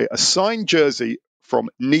giving away a signed jersey from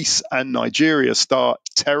Nice and Nigeria star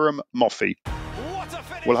Terem Moffi.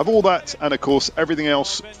 We'll have all that and, of course, everything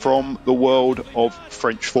else from the world of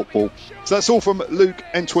French football. So that's all from Luke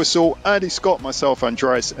Entwistle, Andy Scott, myself,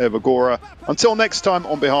 Andreas Evagora. Until next time,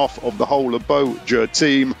 on behalf of the whole Le Beau Jeu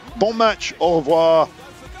team, bon match, au revoir,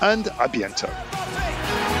 and à bientôt.